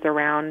issues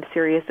around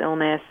serious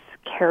illness,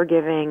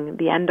 caregiving,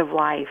 the end of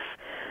life,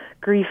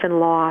 grief and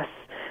loss.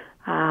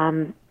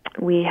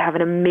 We have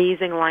an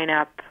amazing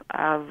lineup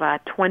of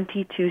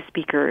 22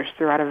 speakers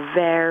throughout a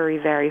very,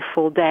 very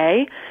full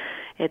day.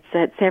 It's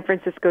at San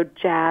Francisco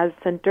Jazz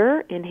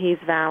Center in Hayes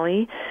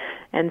Valley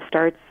and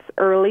starts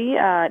early,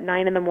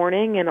 9 in the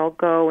morning, and it'll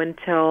go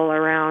until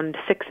around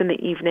 6 in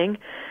the evening.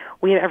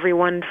 We have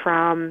everyone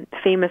from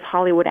famous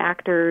Hollywood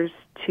actors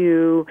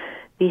to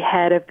the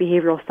head of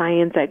behavioral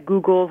science at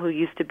Google, who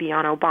used to be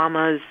on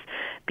Obama's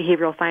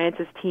behavioral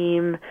sciences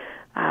team,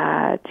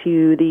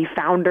 to the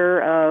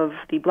founder of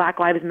the Black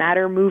Lives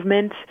Matter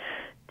movement,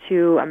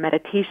 to a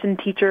meditation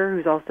teacher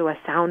who's also a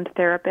sound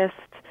therapist.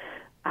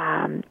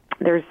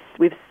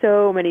 We have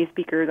so many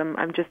speakers.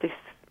 I'm just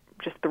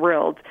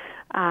thrilled.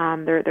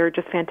 They're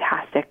just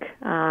fantastic.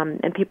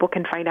 And people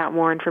can find out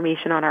more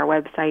information on our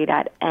website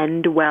at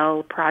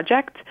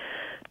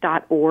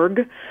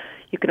endwellproject.org.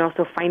 You can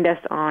also find us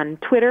on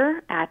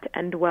Twitter at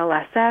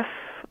EndWellSF,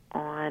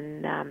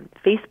 on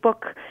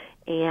Facebook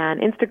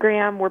and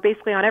Instagram. We're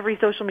basically on every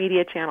social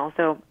media channel,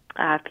 so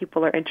if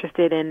people are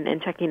interested in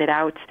checking it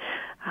out,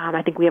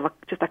 I think we have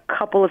just a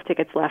couple of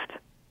tickets left.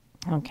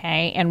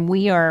 Okay, and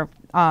we are.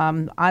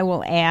 I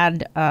will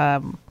add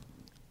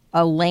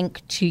a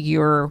link to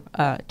your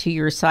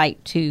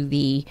site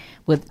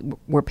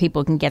where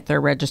people can get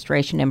their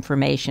registration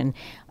information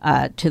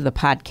to the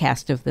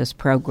podcast of this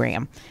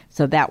program.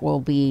 So that will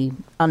be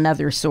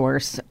another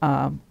source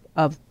of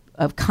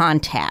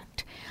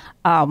contact.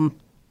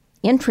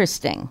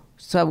 Interesting.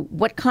 So,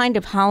 what kind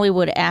of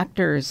Hollywood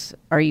actors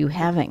are you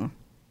having?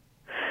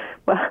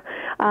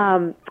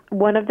 Well,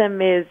 one of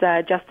them is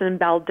Justin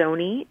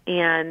Baldoni,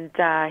 and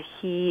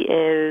he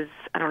is,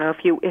 I don't know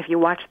if you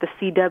watch the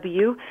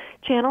CW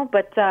channel,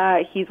 but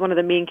he's one of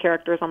the main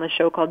characters on the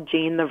show called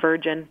Jane the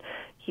Virgin.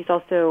 He's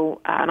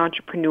also an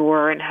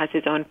entrepreneur and has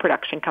his own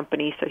production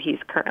company, so he's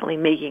currently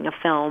making a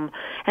film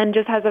and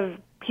just has a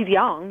he's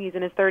young, he's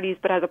in his 30s,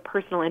 but has a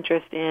personal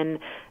interest in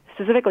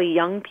specifically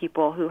young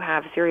people who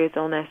have serious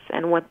illness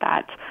and what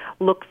that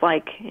looks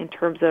like in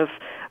terms of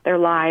their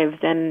lives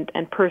and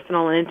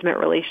personal and intimate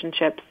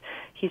relationships.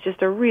 He's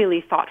just a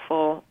really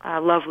thoughtful,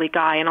 lovely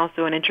guy, and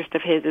also an interest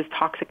of his is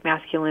toxic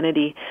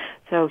masculinity.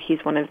 So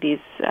he's one of these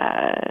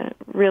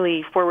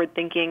really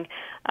forward-thinking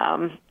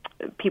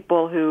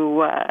people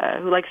who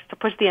likes to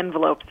push the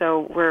envelope.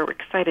 So we're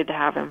excited to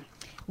have him.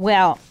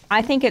 Well,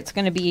 I think it's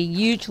going to be a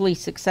hugely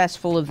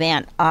successful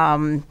event.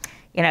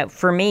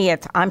 For me,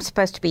 I'm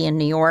supposed to be in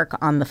New York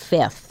on the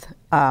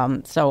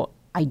 5th. So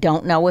I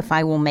don't know if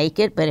I will make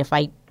it, but if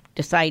I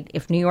decide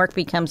if New York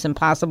becomes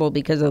impossible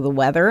because of the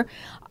weather,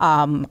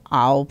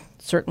 I'll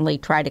certainly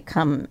try to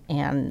come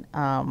and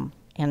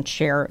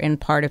share in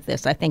part of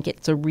this. I think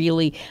it's a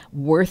really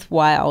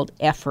worthwhile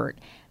effort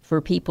for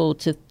people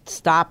to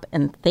stop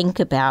and think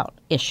about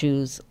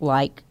issues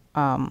like,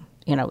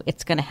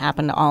 it's going to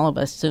happen to all of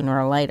us sooner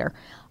or later.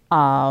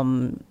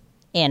 And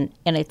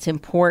it's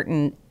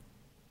important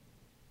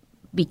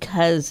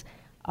because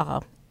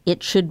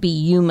it should be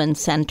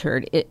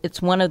human-centered.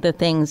 It's one of the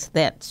things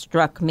that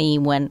struck me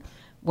when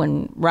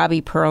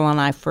Robbie Pearl and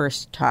I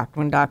first talked,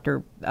 when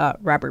Dr.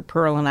 Robert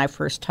Pearl and I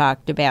first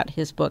talked about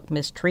his book,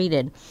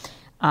 Mistreated,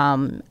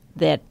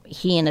 that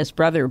he and his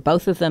brother,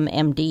 both of them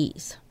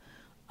MDs,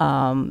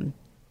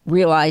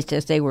 realized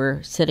as they were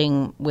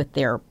sitting with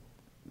their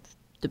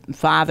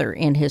father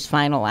in his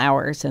final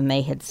hours, and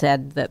they had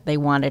said that they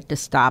wanted to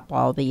stop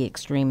all the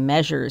extreme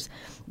measures,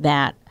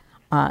 that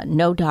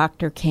no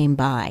doctor came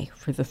by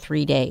for the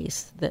 3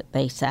 days that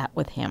they sat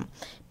with him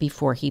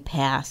before he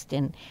passed.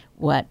 And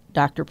what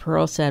Dr.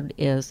 Pearl said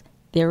is,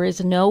 there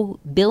is no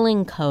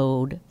billing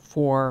code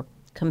for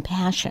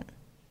compassion.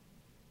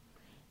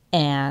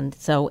 And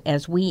so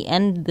as we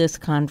end this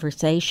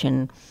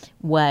conversation,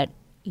 what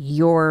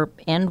your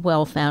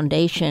Endwell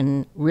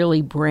Foundation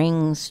really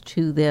brings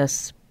to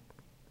this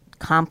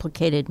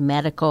complicated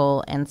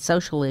medical and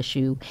social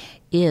issue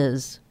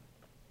is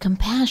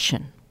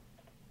compassion.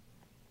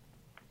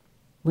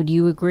 Would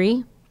you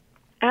agree?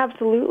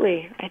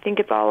 Absolutely. I think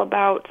it's all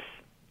about,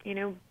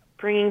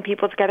 bringing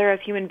people together as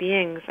human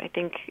beings. I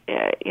think,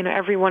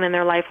 everyone in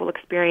their life will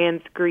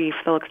experience grief,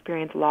 they'll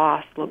experience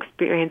loss, they'll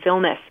experience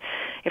illness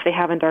if they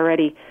haven't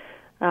already.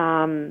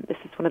 This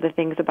is one of the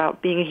things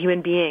about being a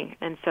human being.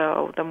 And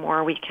so the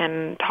more we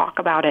can talk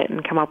about it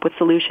and come up with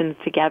solutions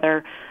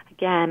together,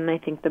 again, I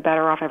think the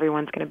better off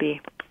everyone's going to be.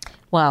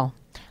 Well,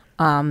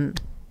 I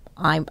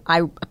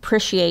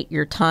appreciate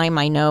your time.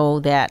 I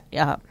know that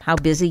how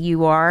busy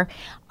you are,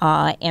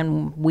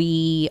 and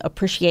we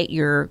appreciate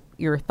your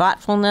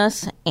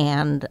thoughtfulness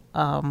and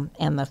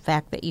the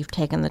fact that you've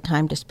taken the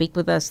time to speak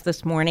with us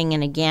this morning.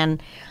 And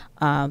again,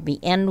 the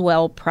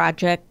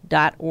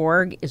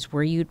endwellproject.org is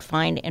where you'd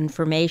find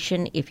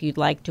information if you'd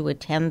like to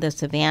attend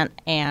this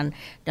event. And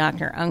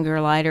Dr.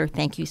 Ungerleider,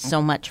 thank you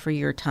so much for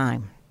your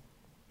time.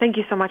 Thank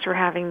you so much for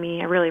having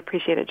me. I really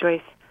appreciate it,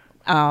 Joyce.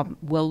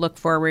 We'll look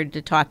forward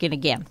to talking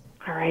again.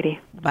 All righty.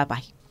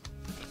 Bye-bye.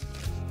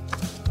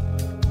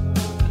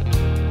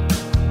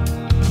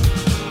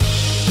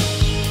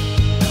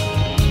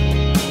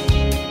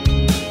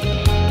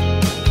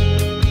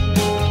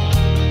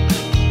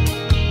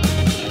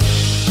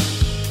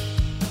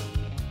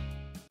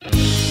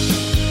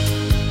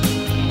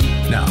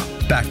 Now,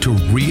 back to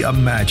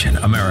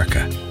Reimagine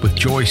America with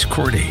Joyce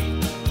Cordy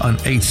on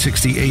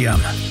 860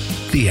 AM.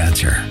 The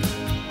Answer.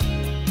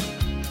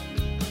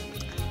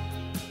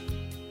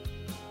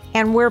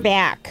 And we're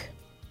back.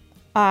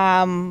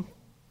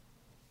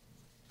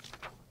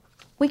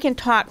 We can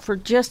talk for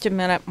just a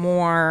minute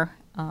more.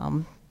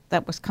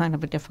 That was kind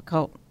of a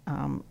difficult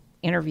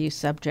interview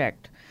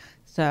subject.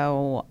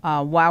 So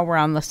while we're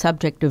on the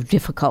subject of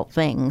difficult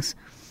things,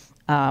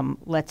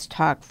 let's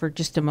talk for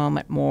just a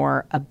moment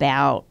more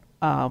about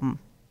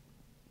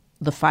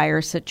the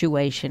fire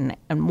situation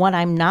and what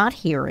I'm not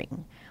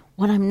hearing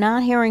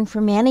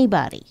from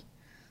anybody.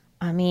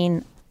 I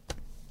mean,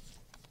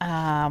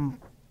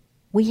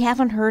 we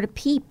haven't heard a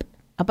peep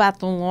about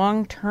the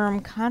long-term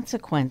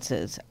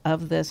consequences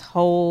of this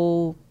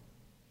whole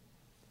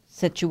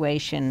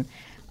situation.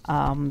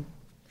 And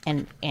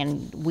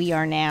we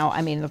are now,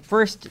 I mean, the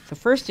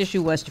first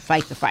issue was to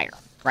fight the fire,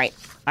 right?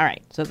 All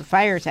right, so the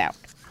fire's out.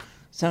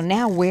 So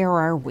now where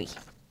are we?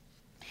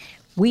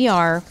 We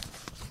are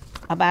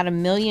about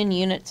 1 million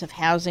units of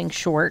housing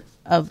short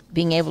of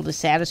being able to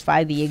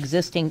satisfy the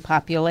existing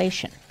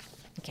population,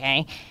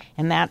 okay?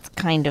 And that's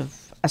kind of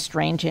a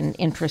strange and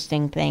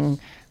interesting thing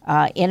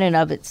in and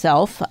of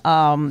itself.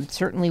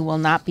 Certainly will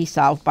not be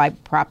solved by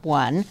Prop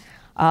 1.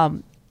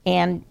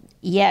 And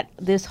yet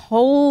this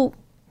whole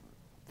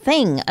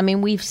thing, I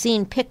mean, we've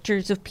seen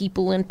pictures of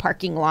people in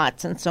parking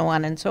lots and so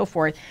on and so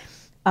forth.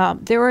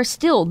 There are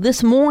still,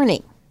 this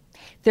morning,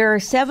 there are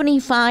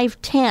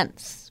 75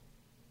 tents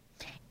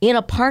in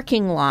a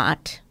parking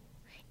lot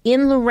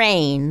in the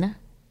rain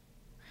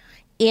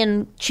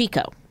in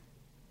Chico.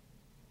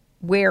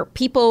 where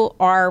people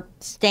are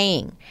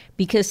staying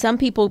because some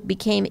people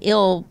became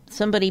ill.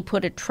 Somebody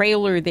put a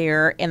trailer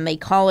there and they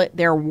call it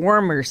their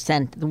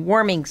the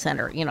warming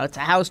center. You know, it's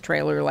a house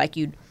trailer like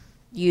you'd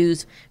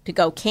use to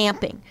go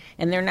camping.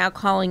 And they're now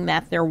calling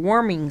that their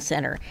warming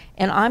center.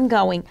 And I'm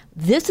going,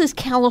 this is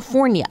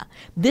California.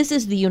 This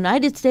is the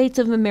United States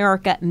of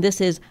America. And this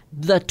is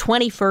the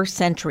 21st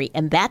century.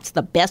 And that's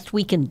the best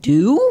we can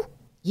do?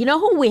 You know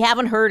who we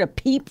haven't heard a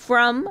peep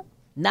from?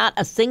 Not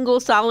a single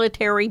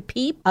solitary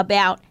peep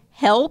about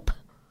help,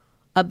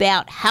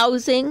 about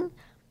housing,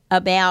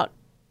 about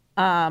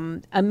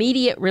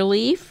immediate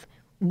relief.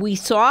 We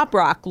saw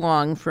Brock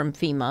Long from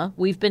FEMA.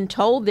 We've been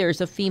told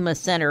there's a FEMA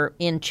center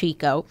in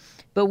Chico,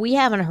 but we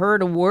haven't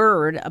heard a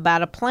word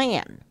about a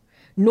plan.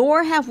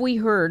 Nor have we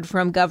heard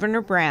from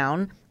Governor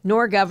Brown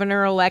nor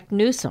Governor-elect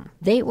Newsom.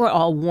 They were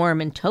all warm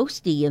and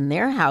toasty in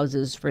their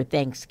houses for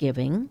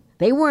Thanksgiving.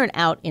 They weren't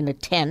out in a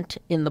tent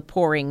in the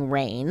pouring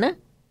rain.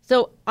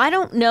 So I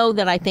don't know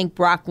that I think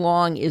Brock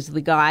Long is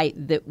the guy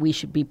that we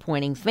should be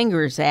pointing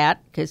fingers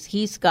at because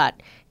he's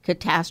got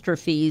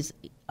catastrophes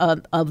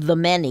of the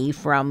many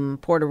from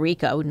Puerto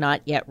Rico,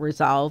 not yet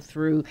resolved,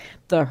 through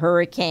the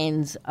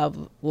hurricanes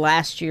of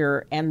last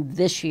year and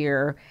this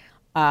year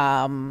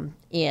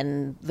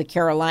in the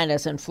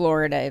Carolinas and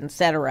Florida, et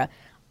cetera,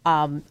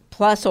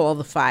 plus all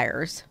the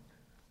fires.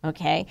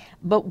 Okay,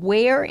 but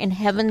where in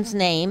heaven's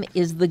name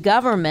is the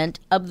government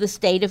of the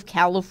state of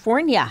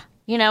California?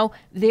 You know,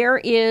 there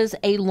is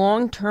a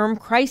long-term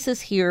crisis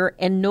here,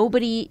 and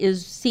nobody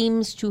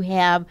seems to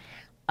have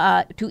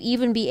to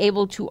even be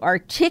able to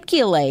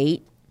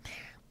articulate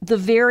the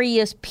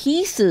various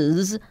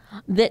pieces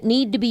that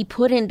need to be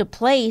put into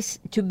place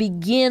to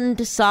begin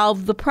to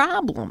solve the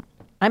problem.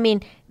 I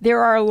mean,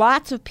 there are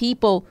lots of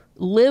people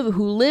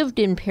who lived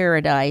in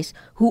Paradise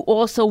who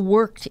also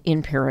worked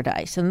in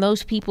Paradise, and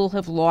those people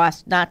have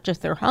lost not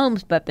just their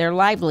homes, but their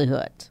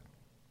livelihoods.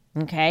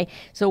 Okay,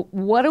 so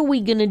what are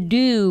we going to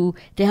do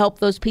to help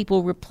those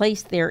people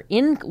replace their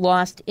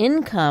lost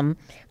income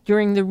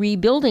during the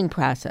rebuilding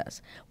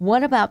process?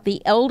 What about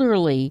the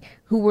elderly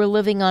who were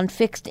living on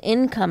fixed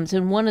incomes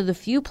in one of the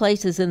few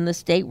places in the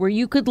state where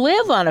you could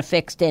live on a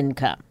fixed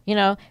income? You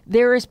know,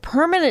 there is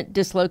permanent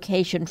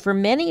dislocation for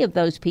many of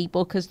those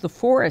people because the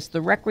forest,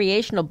 the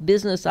recreational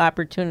business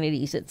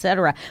opportunities,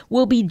 etc.,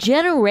 will be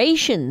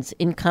generations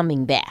in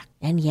coming back.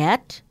 And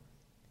yet,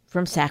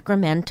 from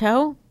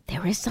Sacramento,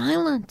 there is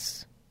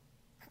silence.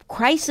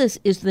 Crisis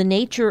is the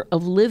nature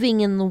of living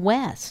in the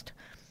West,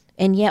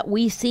 and yet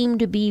we seem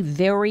to be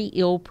very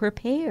ill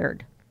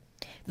prepared.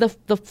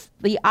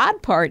 The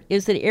odd part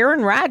is that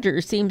Aaron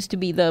Rodgers seems to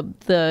be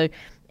the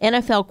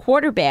NFL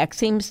quarterback,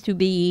 seems to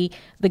be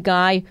the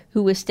guy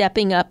who is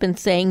stepping up and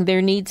saying there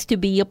needs to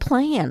be a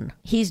plan.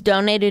 He's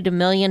donated $1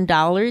 million.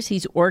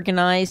 He's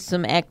organized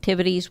some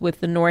activities with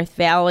the North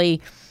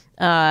Valley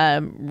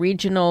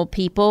regional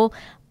people.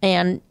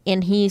 And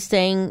he's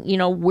saying, you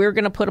know, we're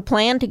going to put a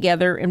plan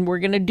together and we're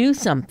going to do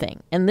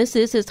something. And this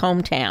is his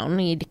hometown.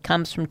 He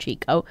comes from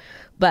Chico.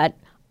 But,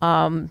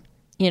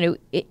 you know,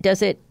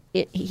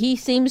 he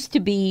seems to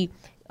be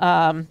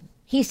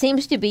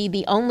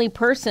the only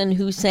person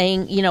who's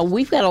saying, you know,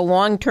 we've got a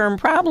long-term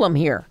problem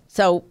here.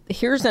 So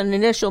here's an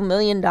initial $1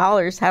 million.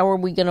 How are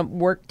we going to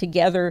work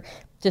together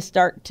to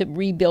start to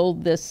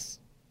rebuild this,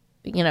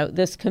 you know,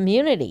 this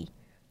community?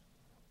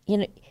 You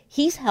know,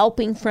 he's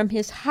helping from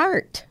his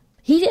heart.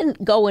 He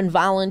didn't go and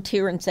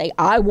volunteer and say,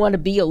 I want to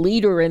be a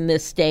leader in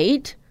this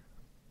state,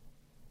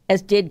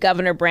 as did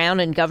Governor Brown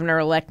and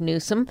Governor-elect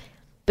Newsom.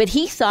 But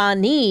he saw a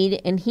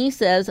need, and he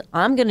says,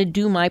 I'm going to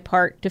do my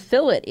part to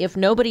fill it. If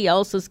nobody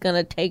else is going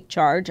to take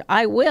charge,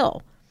 I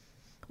will.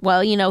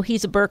 Well, you know,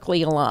 he's a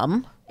Berkeley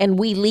alum, and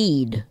we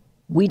lead.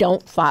 We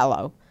don't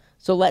follow.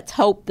 So let's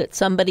hope that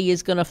somebody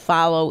is going to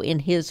follow in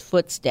his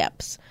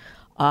footsteps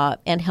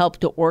and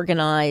help to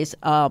organize.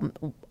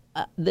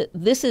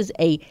 This is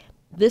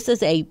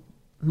a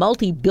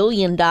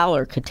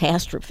multi-billion-dollar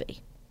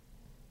catastrophe,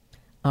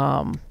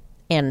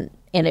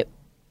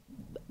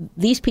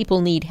 these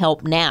people need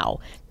help now.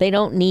 They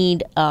don't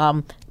need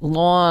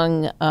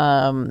long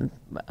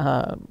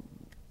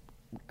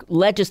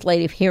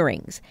legislative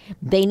hearings.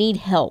 They need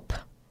help,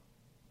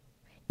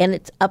 and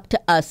it's up to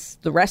us,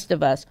 the rest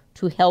of us,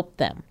 to help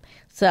them.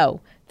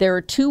 So there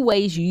are two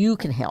ways you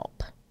can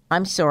help.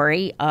 I'm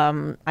sorry.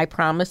 I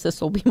promise this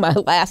will be my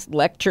last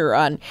lecture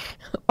on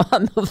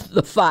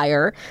the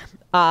fire.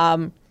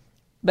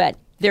 But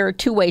there are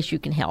two ways you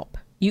can help.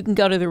 You can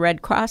go to the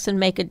Red Cross and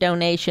make a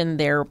donation.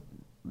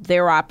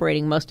 They're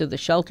operating most of the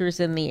shelters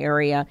in the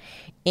area.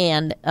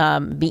 And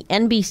the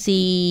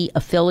NBC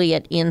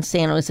affiliate in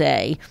San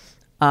Jose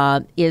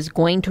is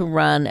going to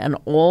run an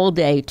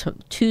all-day.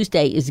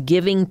 Tuesday is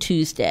Giving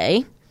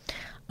Tuesday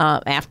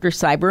after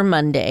Cyber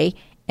Monday.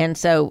 And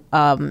so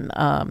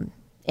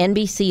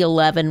NBC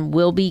 11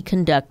 will be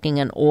conducting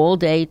an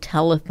all-day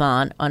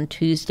telethon on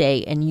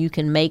Tuesday, and you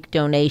can make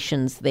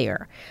donations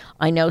there.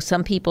 I know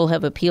some people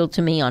have appealed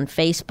to me on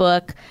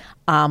Facebook.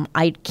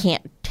 I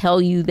can't tell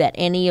you that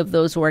any of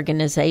those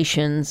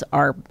organizations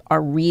are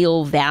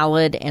real,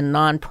 valid, and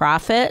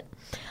nonprofit.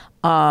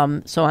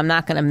 So I'm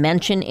not going to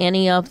mention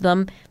any of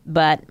them,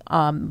 but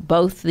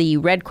both the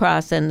Red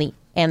Cross and the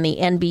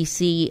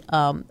NBC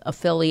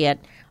affiliate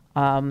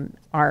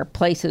are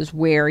places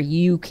where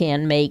you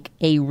can make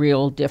a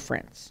real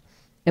difference.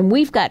 And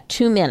we've got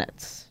 2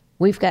 minutes.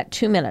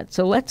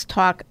 So let's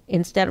talk,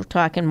 instead of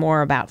talking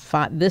more about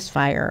this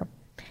fire,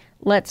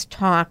 let's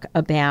talk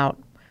about,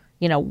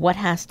 what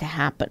has to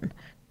happen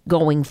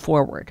going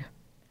forward.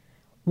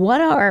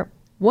 What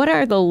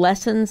are the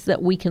lessons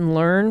that we can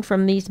learn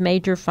from these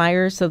major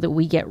fires so that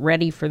we get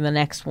ready for the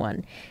next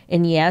one?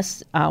 And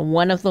yes,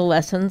 one of the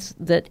lessons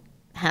that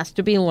has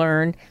to be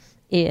learned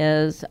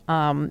is,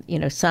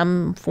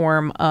 some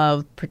form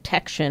of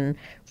protection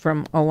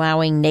from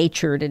allowing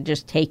nature to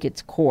just take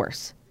its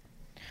course.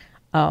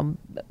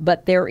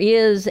 But there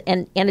is,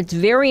 and it's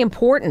very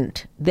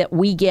important that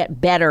we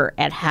get better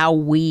at how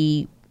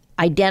we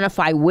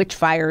identify which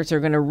fires are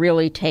going to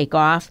really take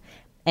off,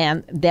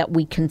 and that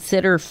we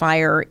consider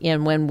fire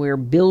when we're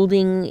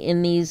building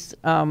in these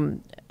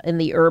in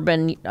the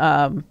urban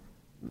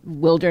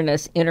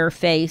wilderness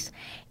interface.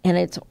 And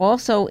it's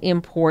also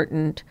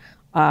important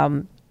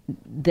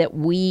that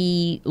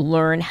we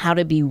learn how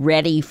to be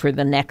ready for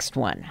the next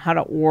one, how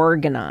to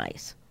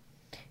organize.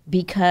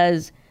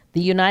 Because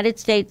the United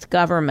States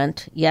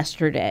government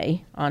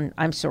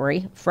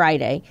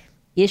Friday,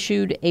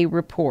 issued a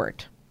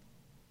report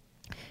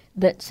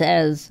that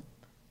says,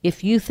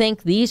 if you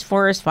think these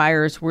forest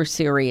fires were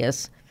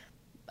serious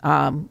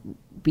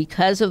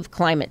because of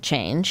climate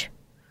change,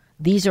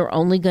 these are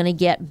only going to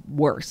get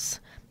worse.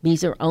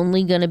 These are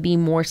only going to be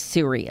more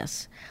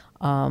serious.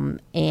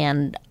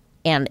 And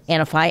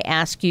if I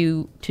ask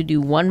you to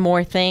do one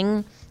more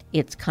thing,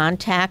 it's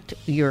contact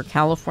your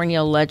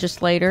California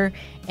legislator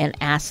and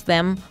ask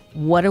them,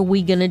 what are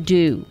we going to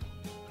do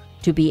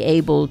to be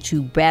able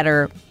to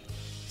better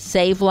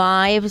save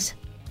lives,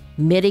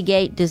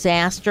 mitigate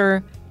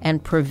disaster,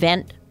 and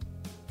prevent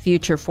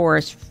future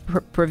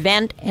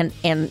prevent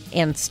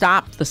and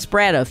stop the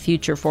spread of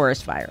future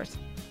forest fires.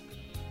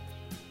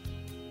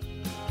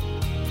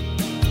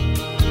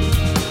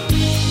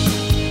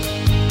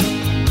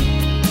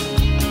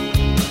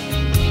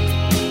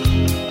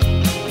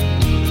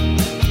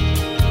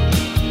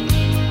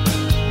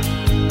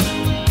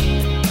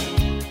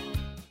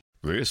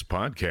 This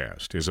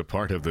podcast is a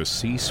part of the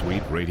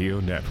C-Suite Radio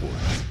Network.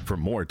 For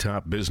more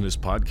top business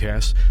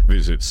podcasts,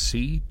 visit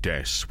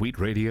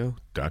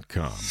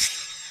c-suiteradio.com.